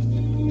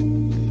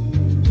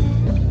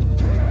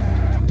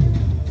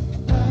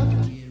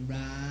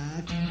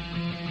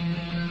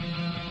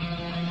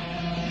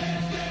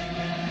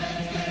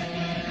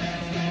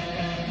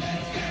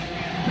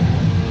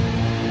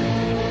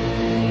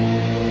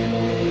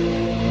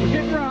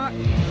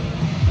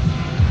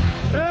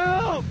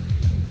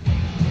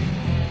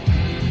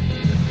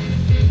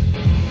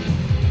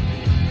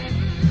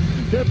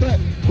 Get that.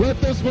 Let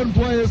this one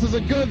play. This is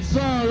a good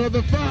song of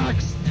the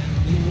Fox.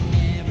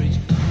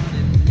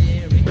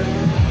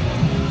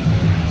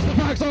 It's the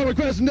Fox All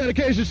Request and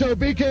Dedication Show.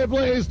 BK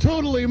Blaze,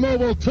 totally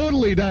mobile,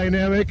 totally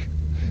dynamic.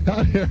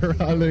 Out here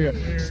on the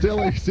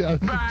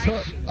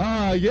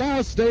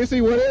yeah, Stacy,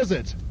 what is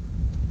it?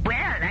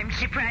 Well, I'm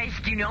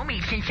surprised you know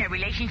me since our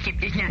relationship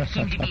does not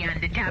seem to be on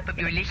the top of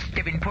your list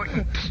of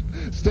importance.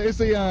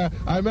 Stacy,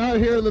 I'm out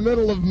here in the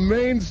middle of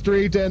Main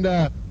Street, and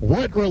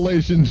what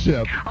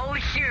relationship? Oh,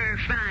 sure,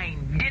 fine.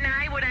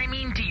 Deny what I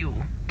mean to you.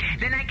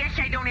 Then I guess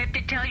I don't have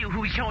to tell you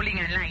who's holding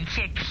on line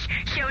 6.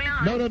 So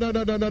long.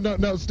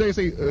 No,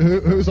 Stacy,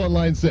 who's on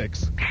line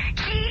 6?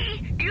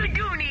 See? You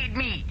do need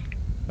me.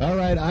 All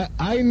right,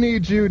 I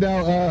need you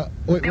now.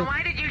 Then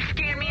why did you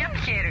scan me up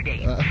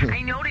Saturday?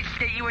 I noticed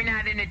that you were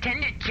not in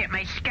attendance at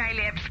my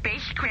Skylab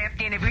spacecraft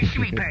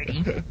anniversary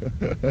party.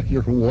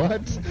 Your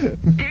what?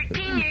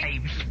 13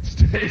 years.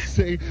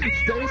 Stacy.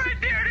 You were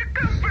there to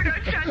comfort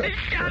us on this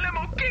solemn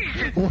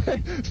occasion.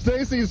 What?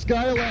 Stacy,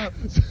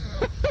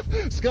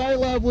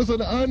 Skylab was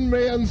an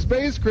unmanned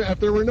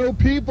spacecraft. There were no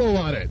people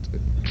on it.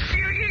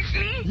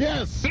 Seriously?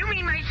 Yes. You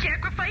mean my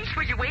sacrifice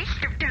was a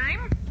waste of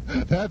time?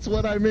 That's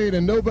what I mean,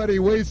 and nobody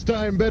wastes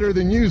time better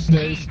than you,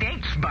 Stace. Hey,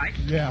 thanks, bud.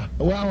 Yeah.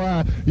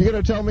 Well, you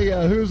gonna tell me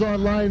who's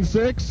on line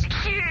 6?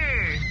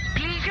 Sure.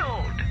 Please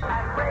hold.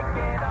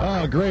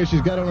 Oh, great.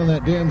 She's got it on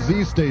that damn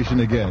Z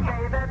station again.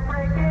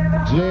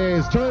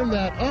 Jeez, turn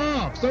that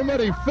off.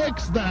 Somebody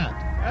fix that.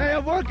 Hey,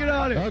 I'm working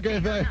on it. Okay,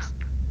 thanks.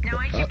 Now,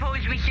 I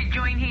suppose we should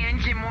join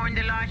hands and mourn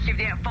the loss of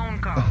that phone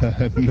call.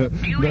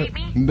 Do you hate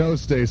me? No,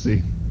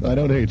 Stacy. I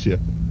don't hate you.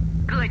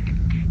 Good.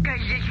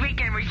 Because this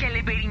weekend we're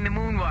celebrating the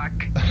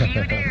moonwalk. See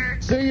you there.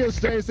 See you,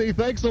 Stacy.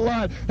 Thanks a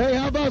lot. Hey,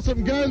 how about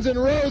some Guns N'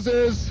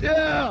 Roses?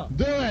 Yeah.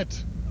 Do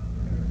it.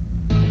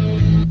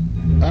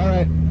 All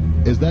right.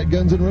 Is that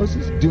Guns N'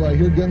 Roses? Do I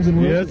hear Guns N'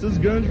 Roses? Yes, it's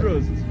Guns N'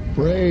 Roses.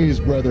 Praise,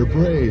 brother,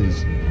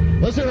 praise.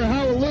 Let's hear a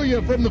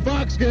hallelujah from the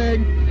Fox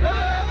Gang.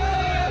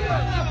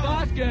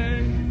 Fox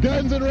Gang.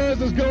 Guns N'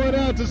 Roses going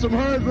out to some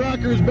hard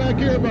rockers back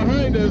here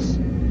behind us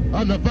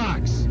on the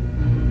Fox.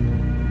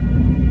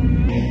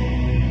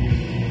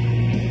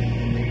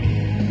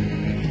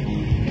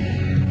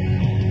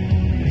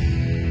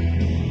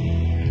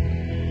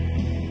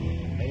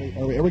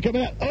 Are we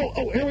coming out?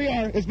 Oh, here we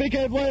are. It's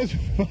BK Blaze,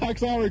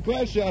 Fox All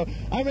Request Show.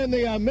 I'm in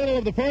the middle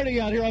of the party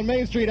out here on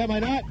Main Street, am I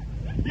not?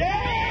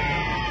 Yeah!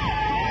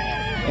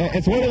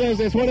 It's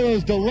one of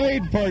those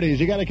delayed parties.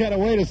 You got to kind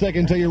of wait a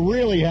second until you're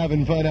really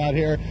having fun out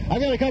here.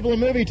 I've got a couple of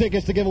movie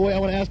tickets to give away. I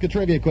want to ask a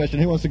trivia question.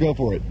 Who wants to go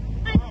for it?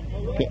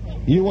 Okay.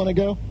 You want to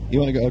go? You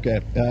want to go?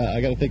 Okay. I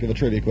got to think of a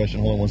trivia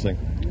question. Hold on one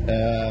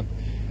second.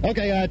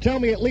 Okay, tell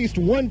me at least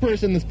one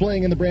person that's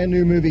playing in the brand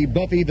new movie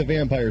Buffy the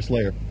Vampire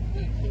Slayer.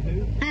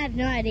 I have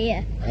no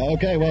idea.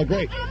 Okay, well,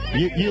 great.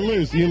 You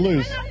lose.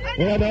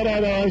 Well, no.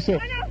 I'm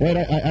sorry. Wait,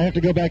 I have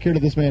to go back here to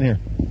this man here.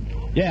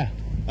 Yeah.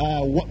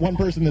 One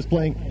person that's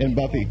playing in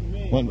Buffy.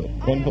 One.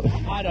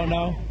 I don't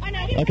know.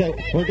 Okay,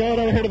 we're going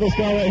over here to this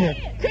guy right here.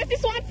 Christy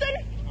Swanson?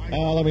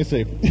 Let me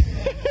see.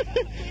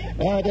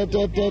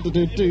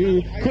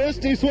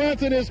 Christy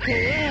Swanson is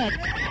correct.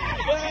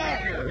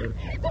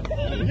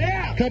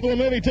 Yeah. Couple of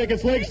movie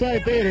tickets,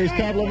 Lakeside Theaters,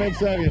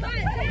 compliments of you.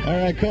 All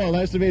right, cool.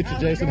 Nice to meet you,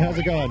 Jason. How's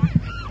it going?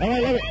 All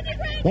right,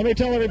 let me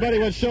tell everybody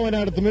what's showing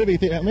out at the movie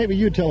theater. Maybe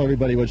you tell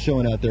everybody what's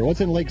showing out there.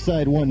 What's in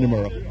Lakeside 1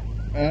 tomorrow?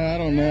 I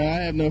don't know. I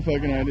have no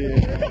fucking idea.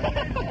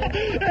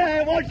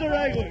 Hey, watch the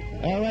Wrangler.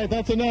 All right,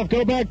 that's enough.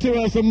 Go back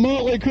to some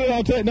Motley Crue.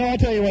 I'll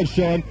tell you what's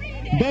showing.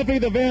 Buffy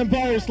the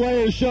Vampire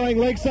Slayer is showing.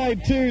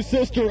 Lakeside 2,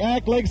 Sister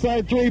Act.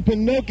 Lakeside 3,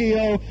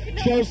 Pinocchio.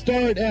 Shows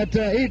start at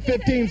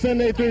 8:15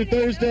 Sunday through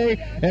Thursday.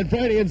 And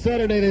Friday and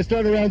Saturday, they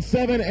start around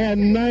 7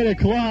 and 9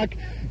 o'clock.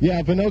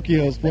 Yeah,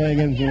 Pinocchio's playing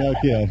in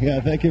Pinocchio. Yeah,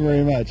 thank you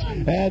very much.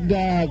 And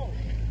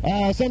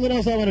something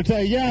else I want to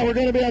tell you. Yeah, we're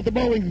going to be at the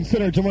Bowling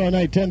Center tomorrow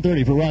night,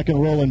 10:30 for Rock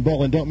and Roll and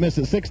Bowling. Don't miss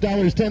it. $6,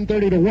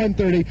 10:30 to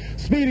 1:30.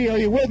 Speedy, are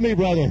you with me,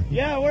 brother?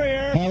 Yeah, we're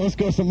here. Let's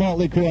go some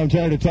Motley Crue. I'm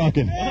tired of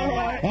talking. All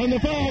right. On the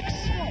Fox.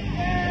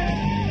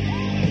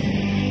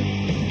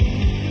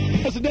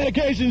 It's a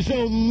dedication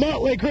show.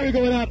 Motley Crue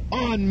going out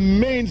on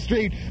Main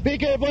Street.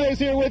 BK Blaze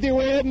here with you.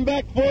 We're heading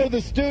back for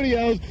the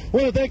studios.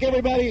 Want to thank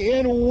everybody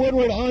in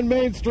Woodward on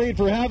Main Street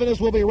for having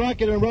us. We'll be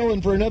rocking and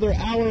rolling for another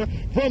hour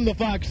from the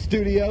Fox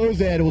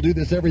studios, and we'll do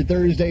this every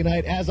Thursday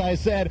night. As I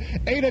said,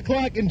 8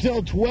 o'clock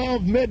until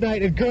 12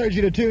 midnight. Encourage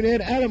you to tune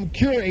in. Adam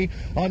Curie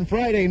on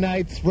Friday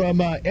nights from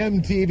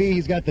MTV.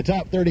 He's got the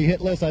top 30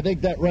 hit list. I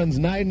think that runs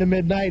 9 to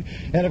midnight.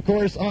 And, of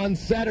course, on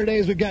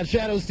Saturdays, we've got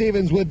Shadow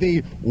Stevens with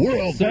the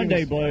world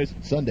Sunday, Blaze.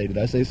 Sunday, did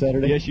I say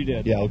Saturday? Yes, you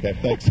did. Yeah, okay,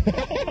 thanks.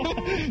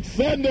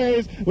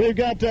 Sundays, we've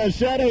got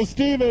Shadow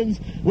Stevens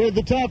with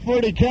the top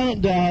 40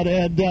 countdown,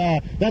 and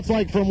that's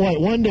like from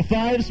what, 1 to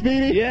 5,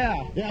 Speedy? Yeah.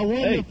 Yeah,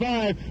 1 to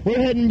 5. We're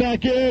heading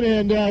back in,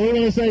 and we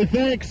want to say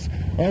thanks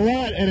a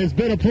lot, and it's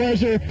been a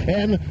pleasure.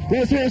 And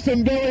let's hear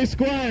some Billy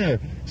Squire.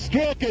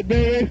 Stroke it,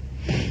 baby.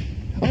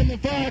 On the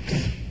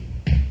Fox.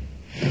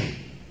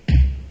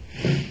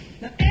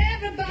 Now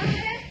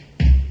everybody,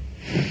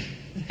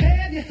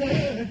 have you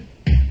heard?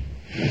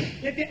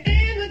 If you're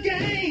in the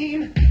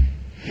game,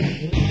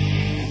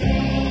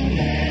 say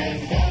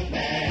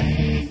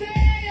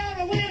you're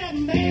a winner,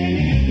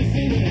 baby.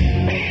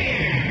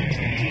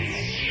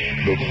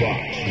 The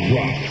Fox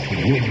rocks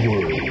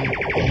Woodward.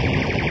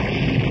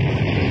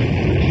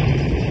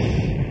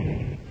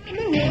 I'm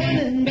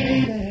running,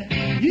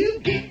 baby. You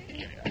get.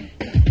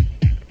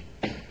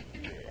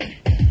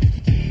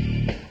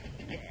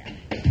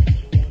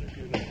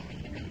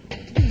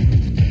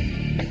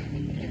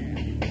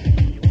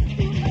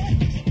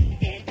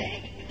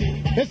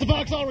 It's the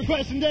Fox All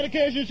Request and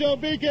Dedication Show.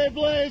 BK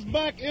Blaze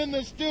back in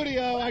the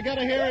studio. I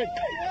gotta hear it.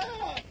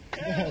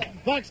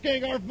 Fox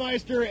King, ARF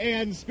Meister,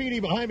 and Speedy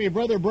behind me.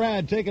 Brother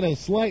Brad taking a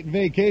slight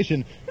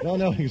vacation. Don't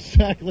know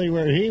exactly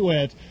where he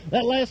went.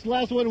 That last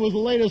one was the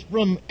latest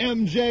from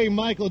MJ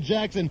Michael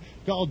Jackson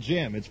called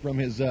Jam. It's from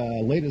his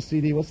latest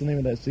CD. What's the name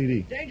of that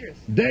CD? Dangerous.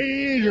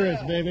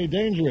 Dangerous, baby.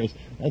 Dangerous.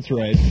 That's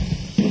right.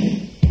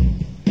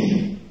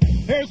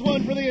 Here's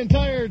one for the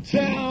entire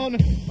town.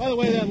 By the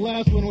way, that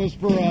last one was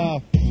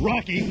for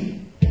Rocky.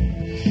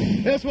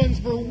 This one's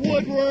for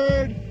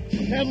Woodward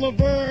and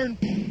Laverne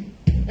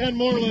and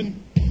Moreland.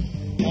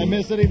 I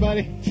miss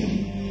anybody?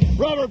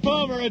 Robert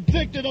Palmer,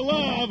 Addicted to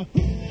Love.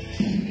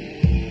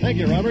 Thank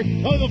you, Robert.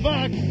 Oh, the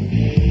Fox.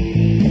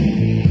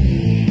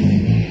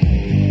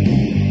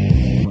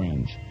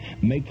 Friends,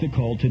 make the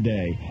call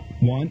today.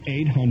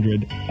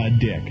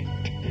 1-800-A-DICK.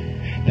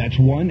 That's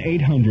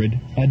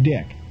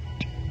 1-800-A-DICK.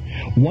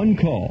 One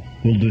call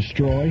will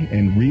destroy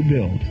and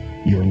rebuild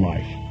your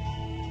life.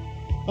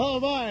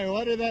 Oh my,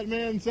 what did that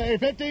man say?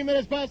 15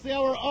 minutes past the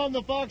hour on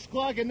the Fox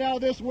clock, and now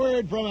this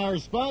word from our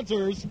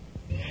sponsors.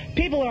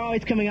 People are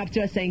always coming up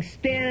to us saying,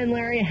 Stan and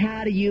Larry,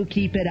 how do you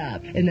keep it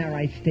up? Isn't that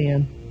right,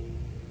 Stan?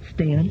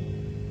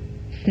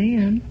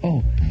 Stan?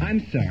 Oh, I'm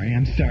sorry.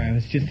 I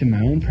was just in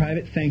my own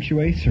private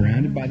sanctuary,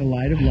 surrounded by the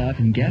light of love,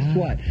 and guess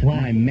what?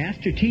 My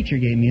master teacher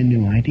gave me a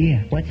new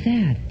idea. What's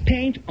that?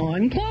 Paint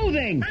on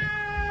clothing.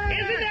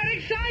 Isn't that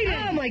exciting?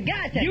 Oh, my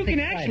gosh, that's You can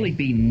exciting. actually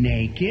be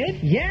naked.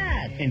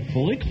 Yes. And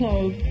fully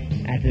clothed.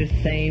 At the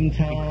same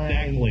time.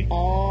 Exactly.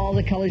 All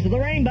the colors of the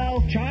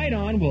rainbow. Try it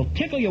on. We'll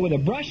tickle you with a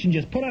brush and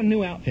just put on a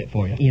new outfit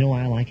for you. You know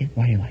why I like it?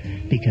 Why do you like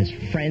it? Because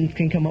friends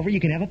can come over.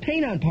 You can have a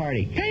paint-on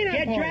party.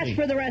 Get dressed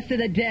for the rest of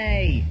the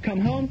day. Come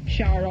home,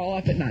 shower it all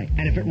off at night.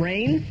 And if it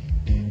rains,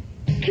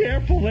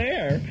 careful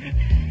there.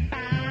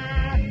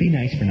 Be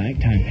nice for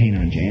nighttime paint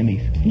on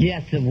jammies.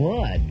 Yes, it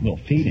would. Little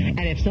feet in them.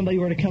 And if somebody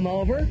were to come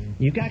over,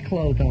 you've got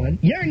clothes on.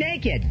 You're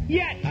naked.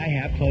 Yet I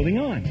have clothing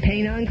on.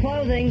 Paint on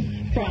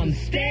clothing from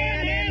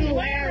Stan and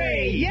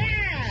Larry.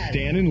 Yes!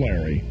 Stan and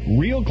Larry.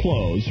 Real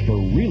clothes for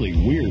really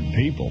weird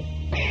people.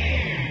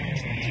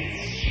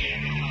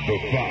 The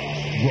Fox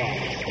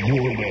rocks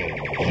Woodward.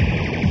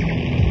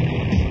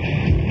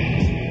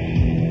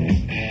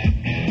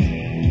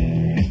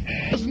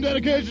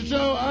 Dedication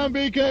Show. I'm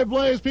BK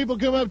Blaze. People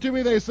come up to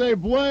me, they say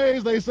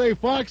Blaze, they say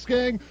Fox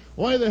King.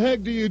 Why the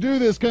heck do you do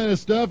this kind of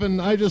stuff?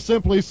 And I just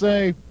simply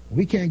say,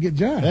 we can't get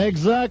jobs.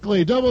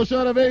 Exactly. Double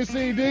shot of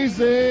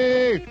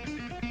AC/DC.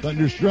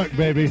 Thunderstruck,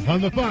 baby, on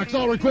the Fox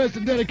All Request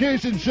and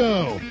Dedication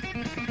Show.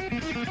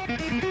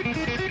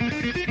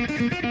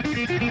 The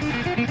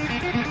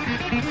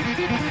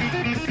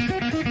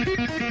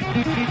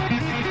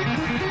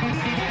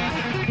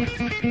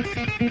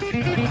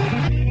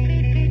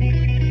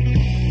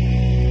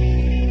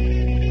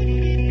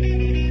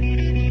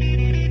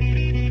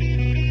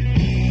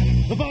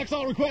Fox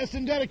All Request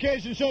and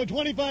Dedication Show,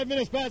 25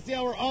 minutes past the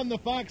hour on the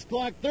Fox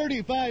clock,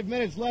 35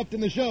 minutes left in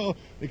the show,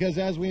 because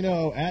as we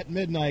know, at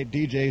midnight,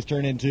 DJs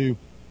turn into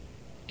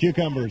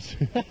cucumbers.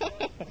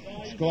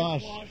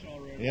 Squash.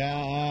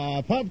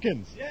 Yeah,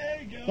 pumpkins.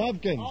 There you go.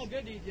 Pumpkins. All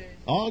good DJs.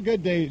 All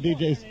good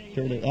DJs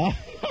turn it.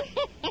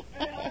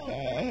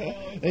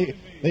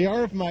 The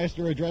ARF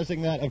Meister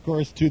addressing that, of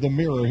course, to the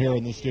mirror here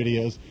in the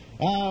studios.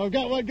 We've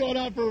got one going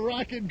on for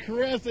Rockin'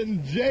 Chris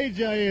and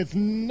JJ. It's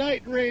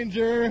Night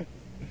Ranger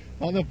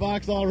on the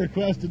Fox All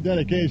Request and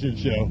Dedication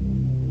Show.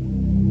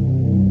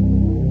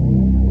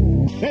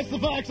 It's the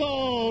Fox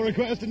All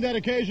Request and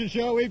Dedication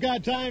Show. We've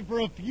got time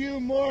for a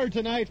few more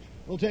tonight.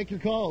 We'll take your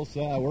calls.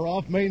 We're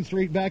off Main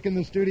Street back in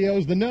the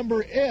studios. The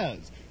number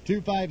is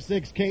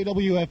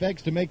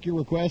 256-KWFX to make your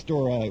request,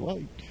 or,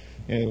 well,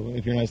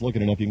 if you're nice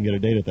looking enough, you can get a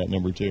date at that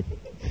number, too.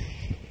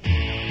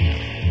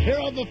 Here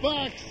on the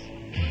Fox.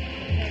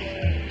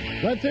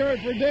 Let's hear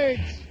it for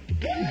dates.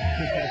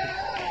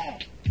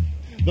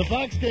 The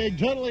Fox King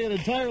totally and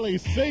entirely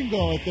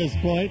single at this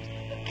point.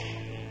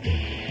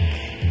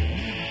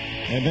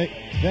 And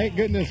thank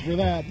goodness for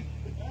that.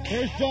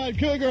 Here's John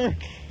Cougar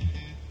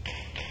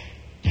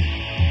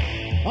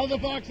on the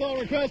Fox All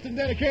Request and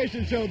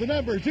Dedication Show. The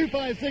number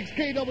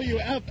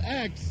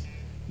 256-KWFX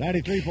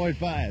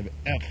 93.5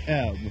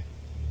 FM.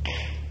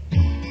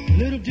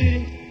 Little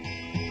ditty.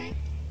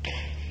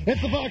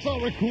 It's the Fox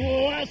All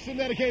Request and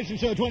Dedication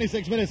Show.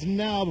 26 minutes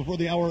now before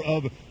the hour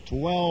of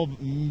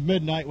 12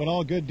 midnight, when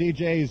all good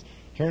DJs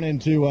turn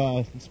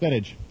into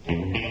spinach. Oh,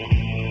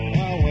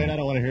 wait, I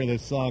don't want to hear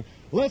this song.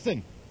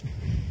 Listen,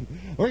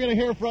 we're going to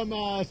hear from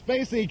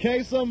Spacey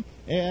Kasem,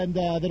 and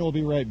then we'll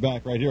be right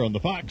back right here on the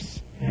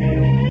Fox.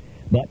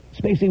 But,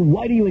 Spacey,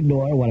 why do you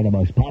ignore one of the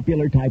most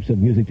popular types of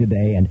music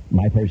today, and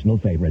my personal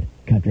favorite,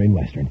 country and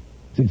western?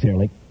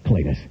 Sincerely,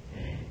 Cletus.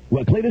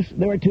 Well, Cletus,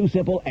 there are two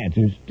simple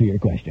answers to your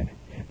question.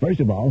 First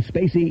of all,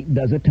 Spacey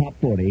does a top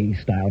 40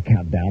 style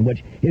countdown,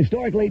 which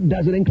historically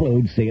doesn't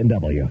include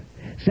C&W.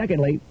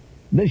 Secondly,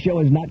 this show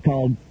is not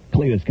called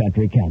Cletus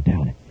Country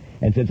Countdown.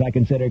 And since I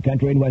consider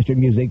country and western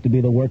music to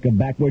be the work of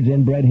backwards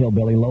inbred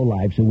hillbilly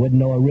lowlifes who wouldn't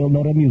know a real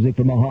note of music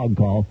from a hog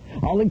call,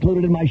 I'll include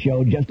it in my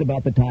show just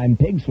about the time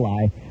pigs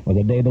fly, or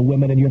the day the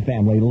women in your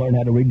family learn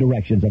how to read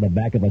directions on the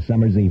back of a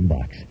summer's Eve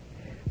box.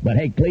 But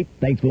hey, Cleet,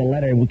 thanks for the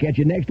letter, and we'll catch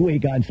you next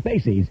week on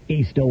Spacey's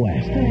East to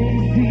West.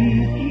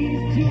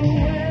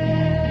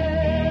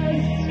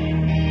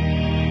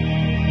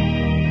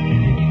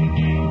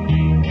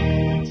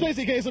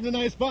 Spacey Kasem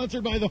tonight,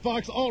 sponsored by the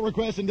Fox All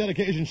Request and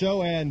Dedication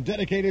Show, and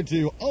dedicated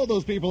to all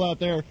those people out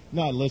there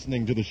not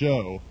listening to the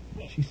show.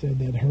 She said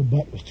that her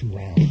butt was too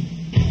round.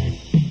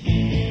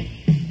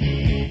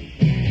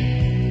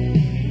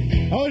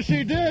 Oh,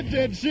 she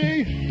did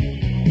she?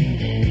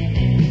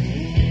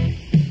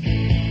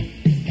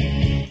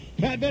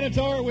 Pat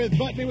Benatar with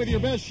Butt Me With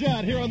Your Best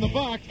Shot here on the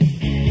Fox.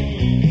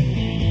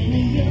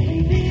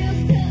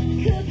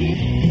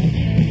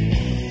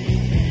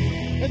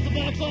 It's the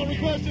Fox All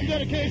Request and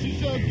Dedication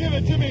Show. Give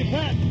it to me,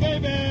 Pat,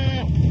 baby.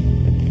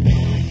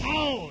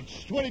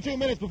 Ouch! 22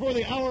 minutes before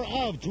the hour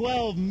of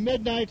 12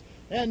 midnight.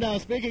 And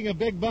speaking of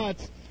big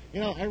butts,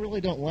 you know, I really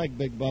don't like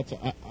big butts.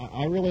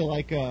 I really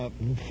like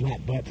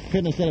flat butts.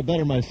 Couldn't have said it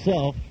better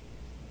myself.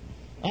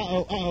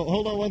 Uh-oh,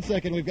 hold on one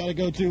second. We've got to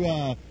go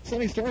to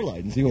Sunny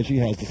Starlight and see what she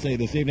has to say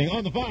this evening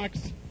on the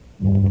Fox.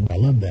 I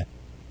love that.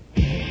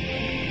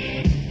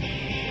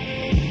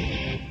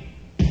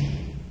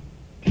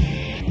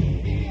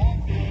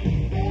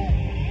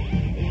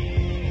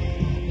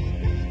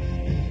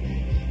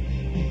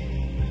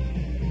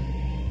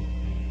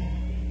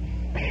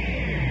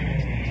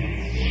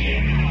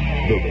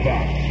 The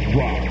Fox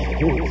Rock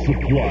Sports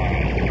Supply.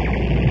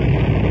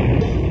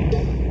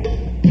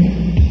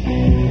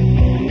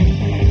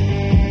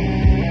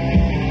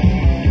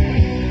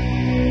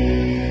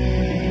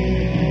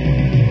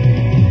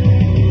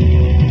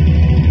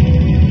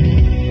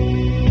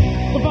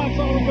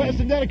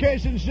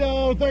 Dedication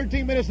Show,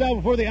 13 minutes now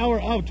before the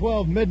hour of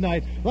 12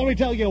 midnight. Let me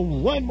tell you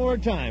one more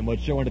time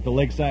what's showing at the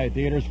Lakeside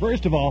Theaters.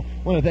 First of all,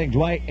 I want to thank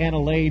Dwight and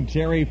Elaine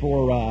Terry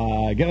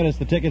for giving us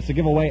the tickets to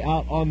give away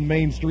out on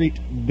Main Street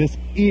this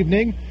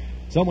evening.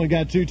 Someone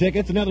got 2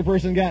 tickets. Another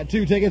person got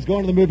 2 tickets.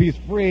 Going to the movies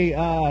free.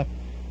 Remember,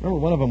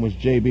 one of them was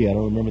JB. I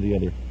don't remember the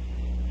other.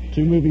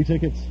 2 movie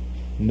tickets?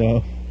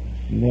 No.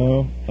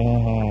 No.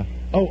 Oh.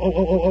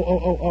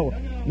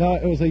 No,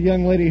 it was a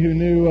young lady who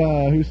knew,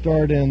 who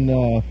starred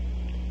in,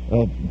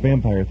 a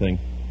vampire thing.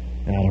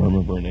 I don't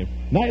remember her name.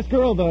 Nice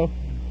girl, though.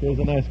 She was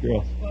a nice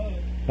girl.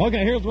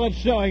 Okay, here's what's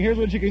showing. Here's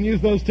what you can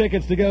use those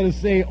tickets to go to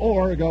see,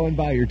 or go and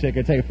buy your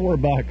tickets. Hey,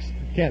 $4.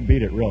 Can't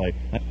beat it, really.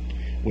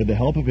 With the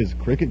help of his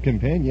cricket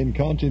companion,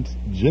 Conscience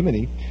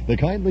Jiminy, the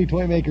kindly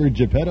toy maker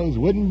Geppetto's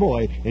wooden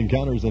boy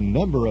encounters a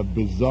number of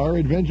bizarre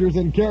adventures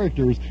and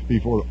characters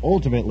before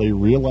ultimately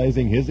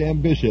realizing his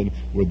ambition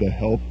with the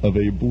help of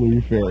a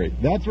blue fairy.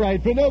 That's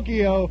right,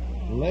 Pinocchio,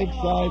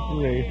 Lakeside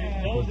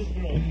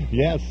 3.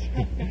 Yes.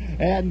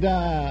 And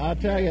I'll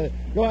tell you,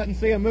 go out and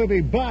see a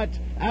movie, but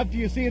after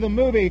you see the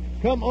movie,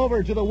 come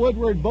over to the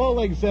Woodward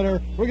Bowling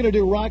Center. We're going to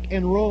do rock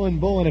and roll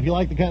and bowling. If you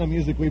like the kind of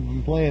music we've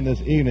been playing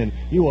this evening,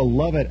 you will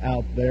love it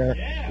out there.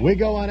 Yeah. We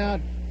go on out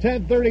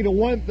 10:30 to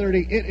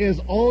 1:30. It is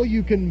all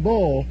you can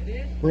bowl.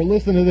 For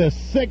listen to this,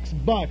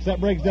 $6. That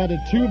breaks down to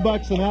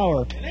 $2 an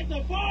hour. And it's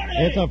a party.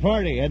 It's a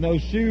party, and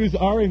those shoes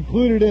are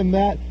included in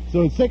that.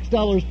 So it's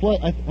 $6 plus.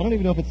 I don't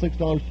even know if it's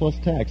 $6 plus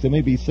tax. It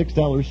may be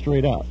 $6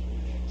 straight up.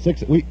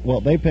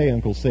 Well, they pay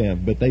Uncle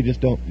Sam, but they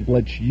just don't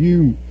let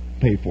you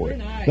pay for it.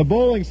 Nice. The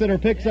bowling center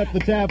picks up the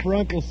tab for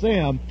Uncle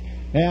Sam,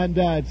 and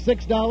it's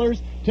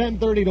 $6,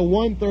 10:30 to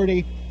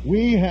 1:30.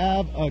 We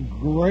have a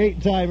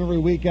great time every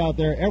week out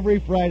there. Every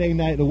Friday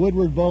night, the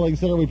Woodward Bowling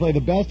Center, we play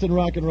the best in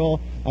rock and roll.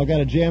 I've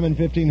got a jammin'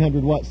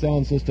 1,500-watt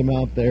sound system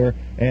out there,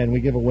 and we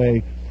give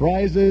away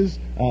prizes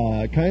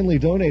kindly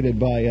donated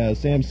by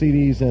Sam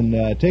CDs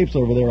and tapes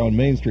over there on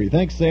Main Street.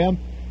 Thanks, Sam.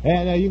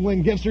 And you can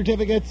win gift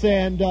certificates,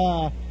 and,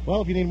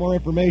 well, if you need more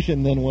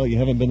information, then, well, you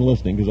haven't been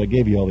listening because I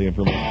gave you all the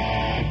information.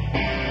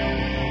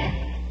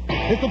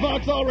 It's the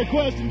Fox All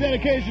Request and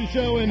Dedication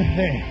Show, and,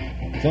 hey,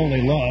 it's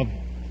only love.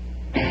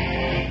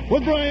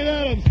 With Brian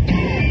Adams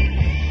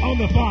on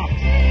the Fox.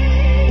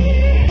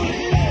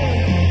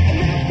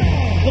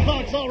 The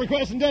Fox All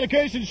Request and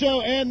Dedication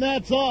Show, and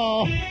that's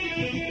all.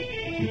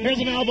 Here's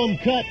an album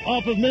cut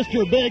off of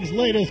Mr. Big's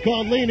latest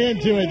called Lean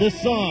Into It.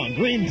 This song,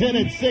 Green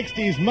Tinted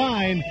 60s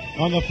Mind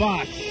on the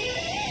Fox.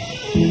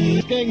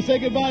 Gang, say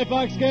goodbye,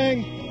 Fox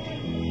Gang.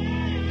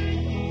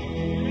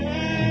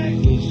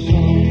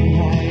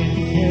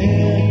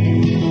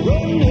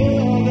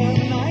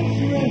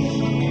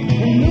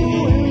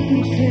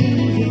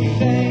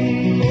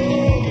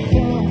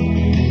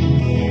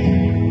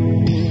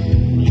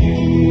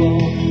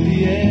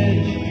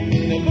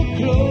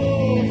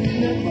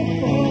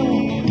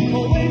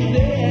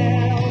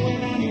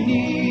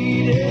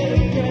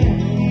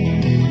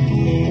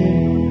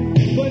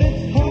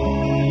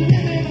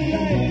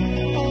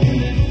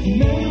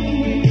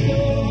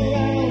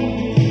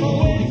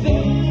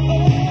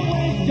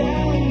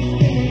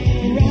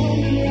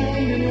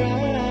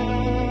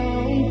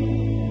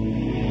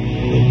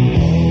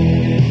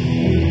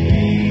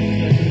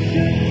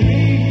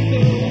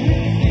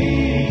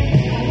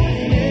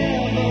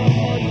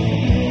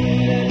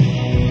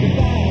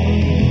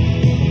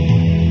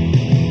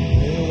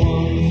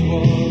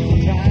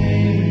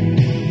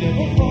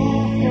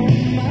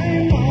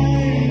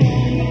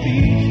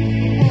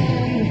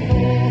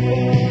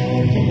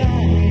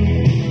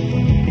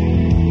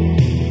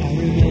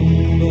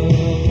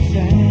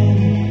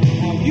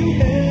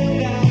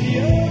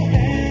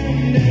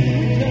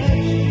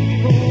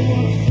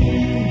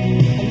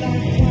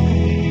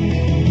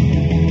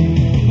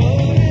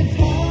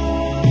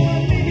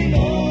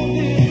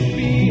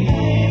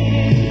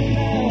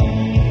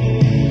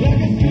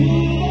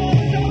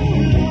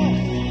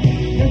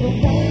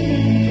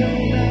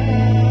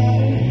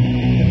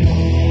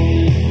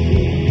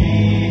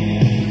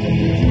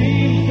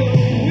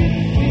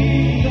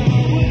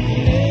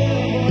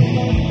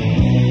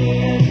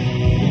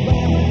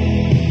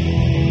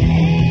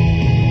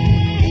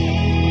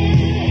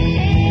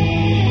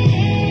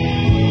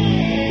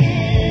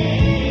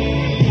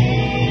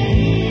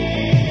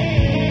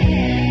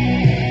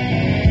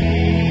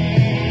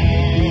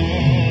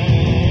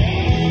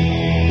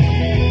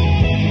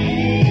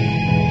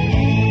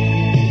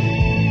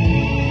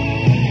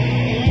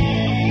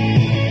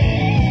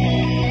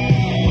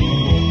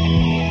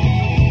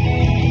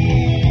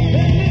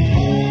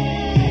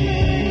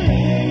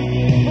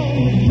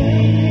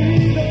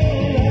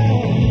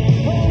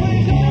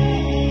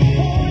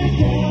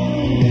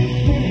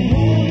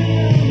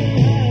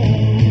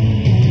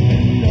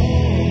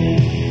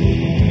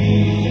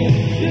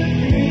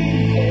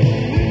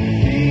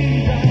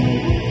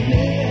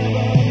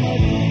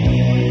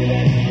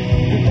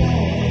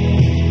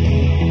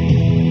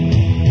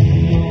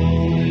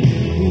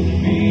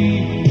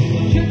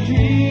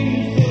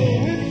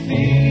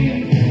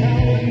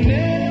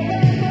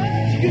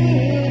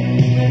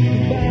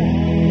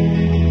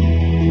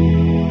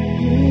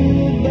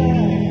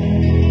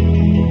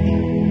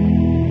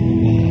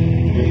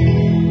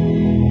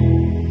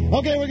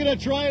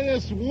 Try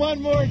this one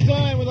more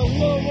time with a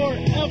little more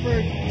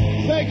effort.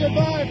 Say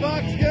goodbye,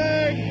 Fox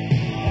Gang.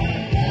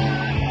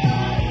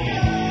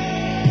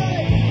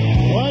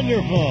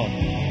 Wonderful.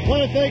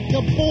 Want to thank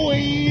the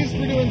boys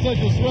for doing such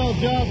a swell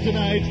job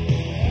tonight.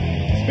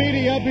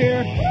 Speedy up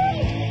here,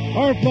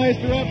 ARF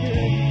Meister up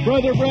here,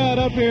 Brother Brad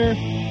up here,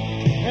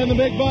 and the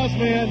big boss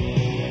man.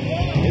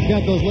 He's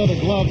got those leather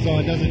gloves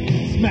on,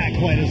 doesn't smack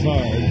quite as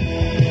hard.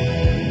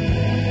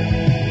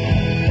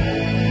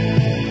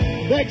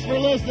 Thanks for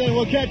listening.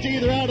 We'll catch you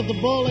either out at the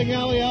bowling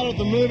alley, out at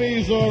the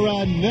movies,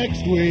 or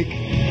next week.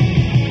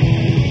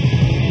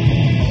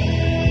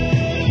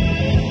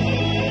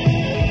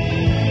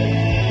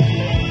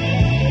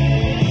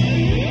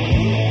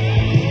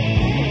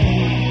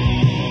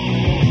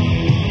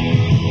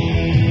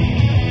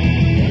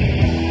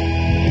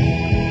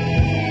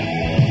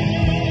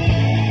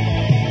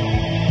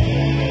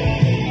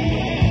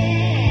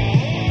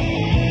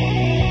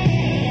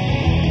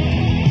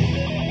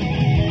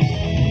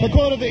 The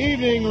quote of the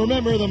evening,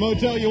 remember, the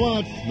motel you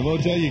want, the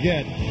motel you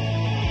get.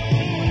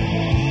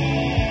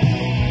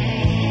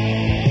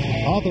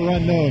 Author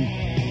unknown.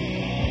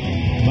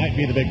 Might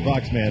be the Big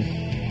Fox Man.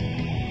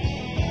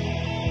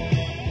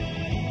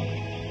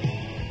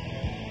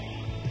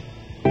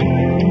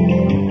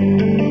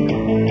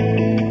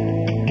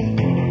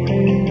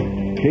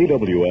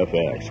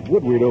 KWFX,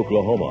 Woodward,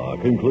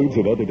 Oklahoma, concludes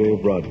another day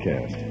of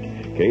broadcast.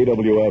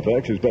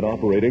 KWFX has been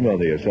operating on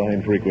the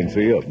assigned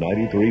frequency of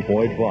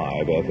 93.5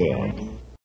 FM.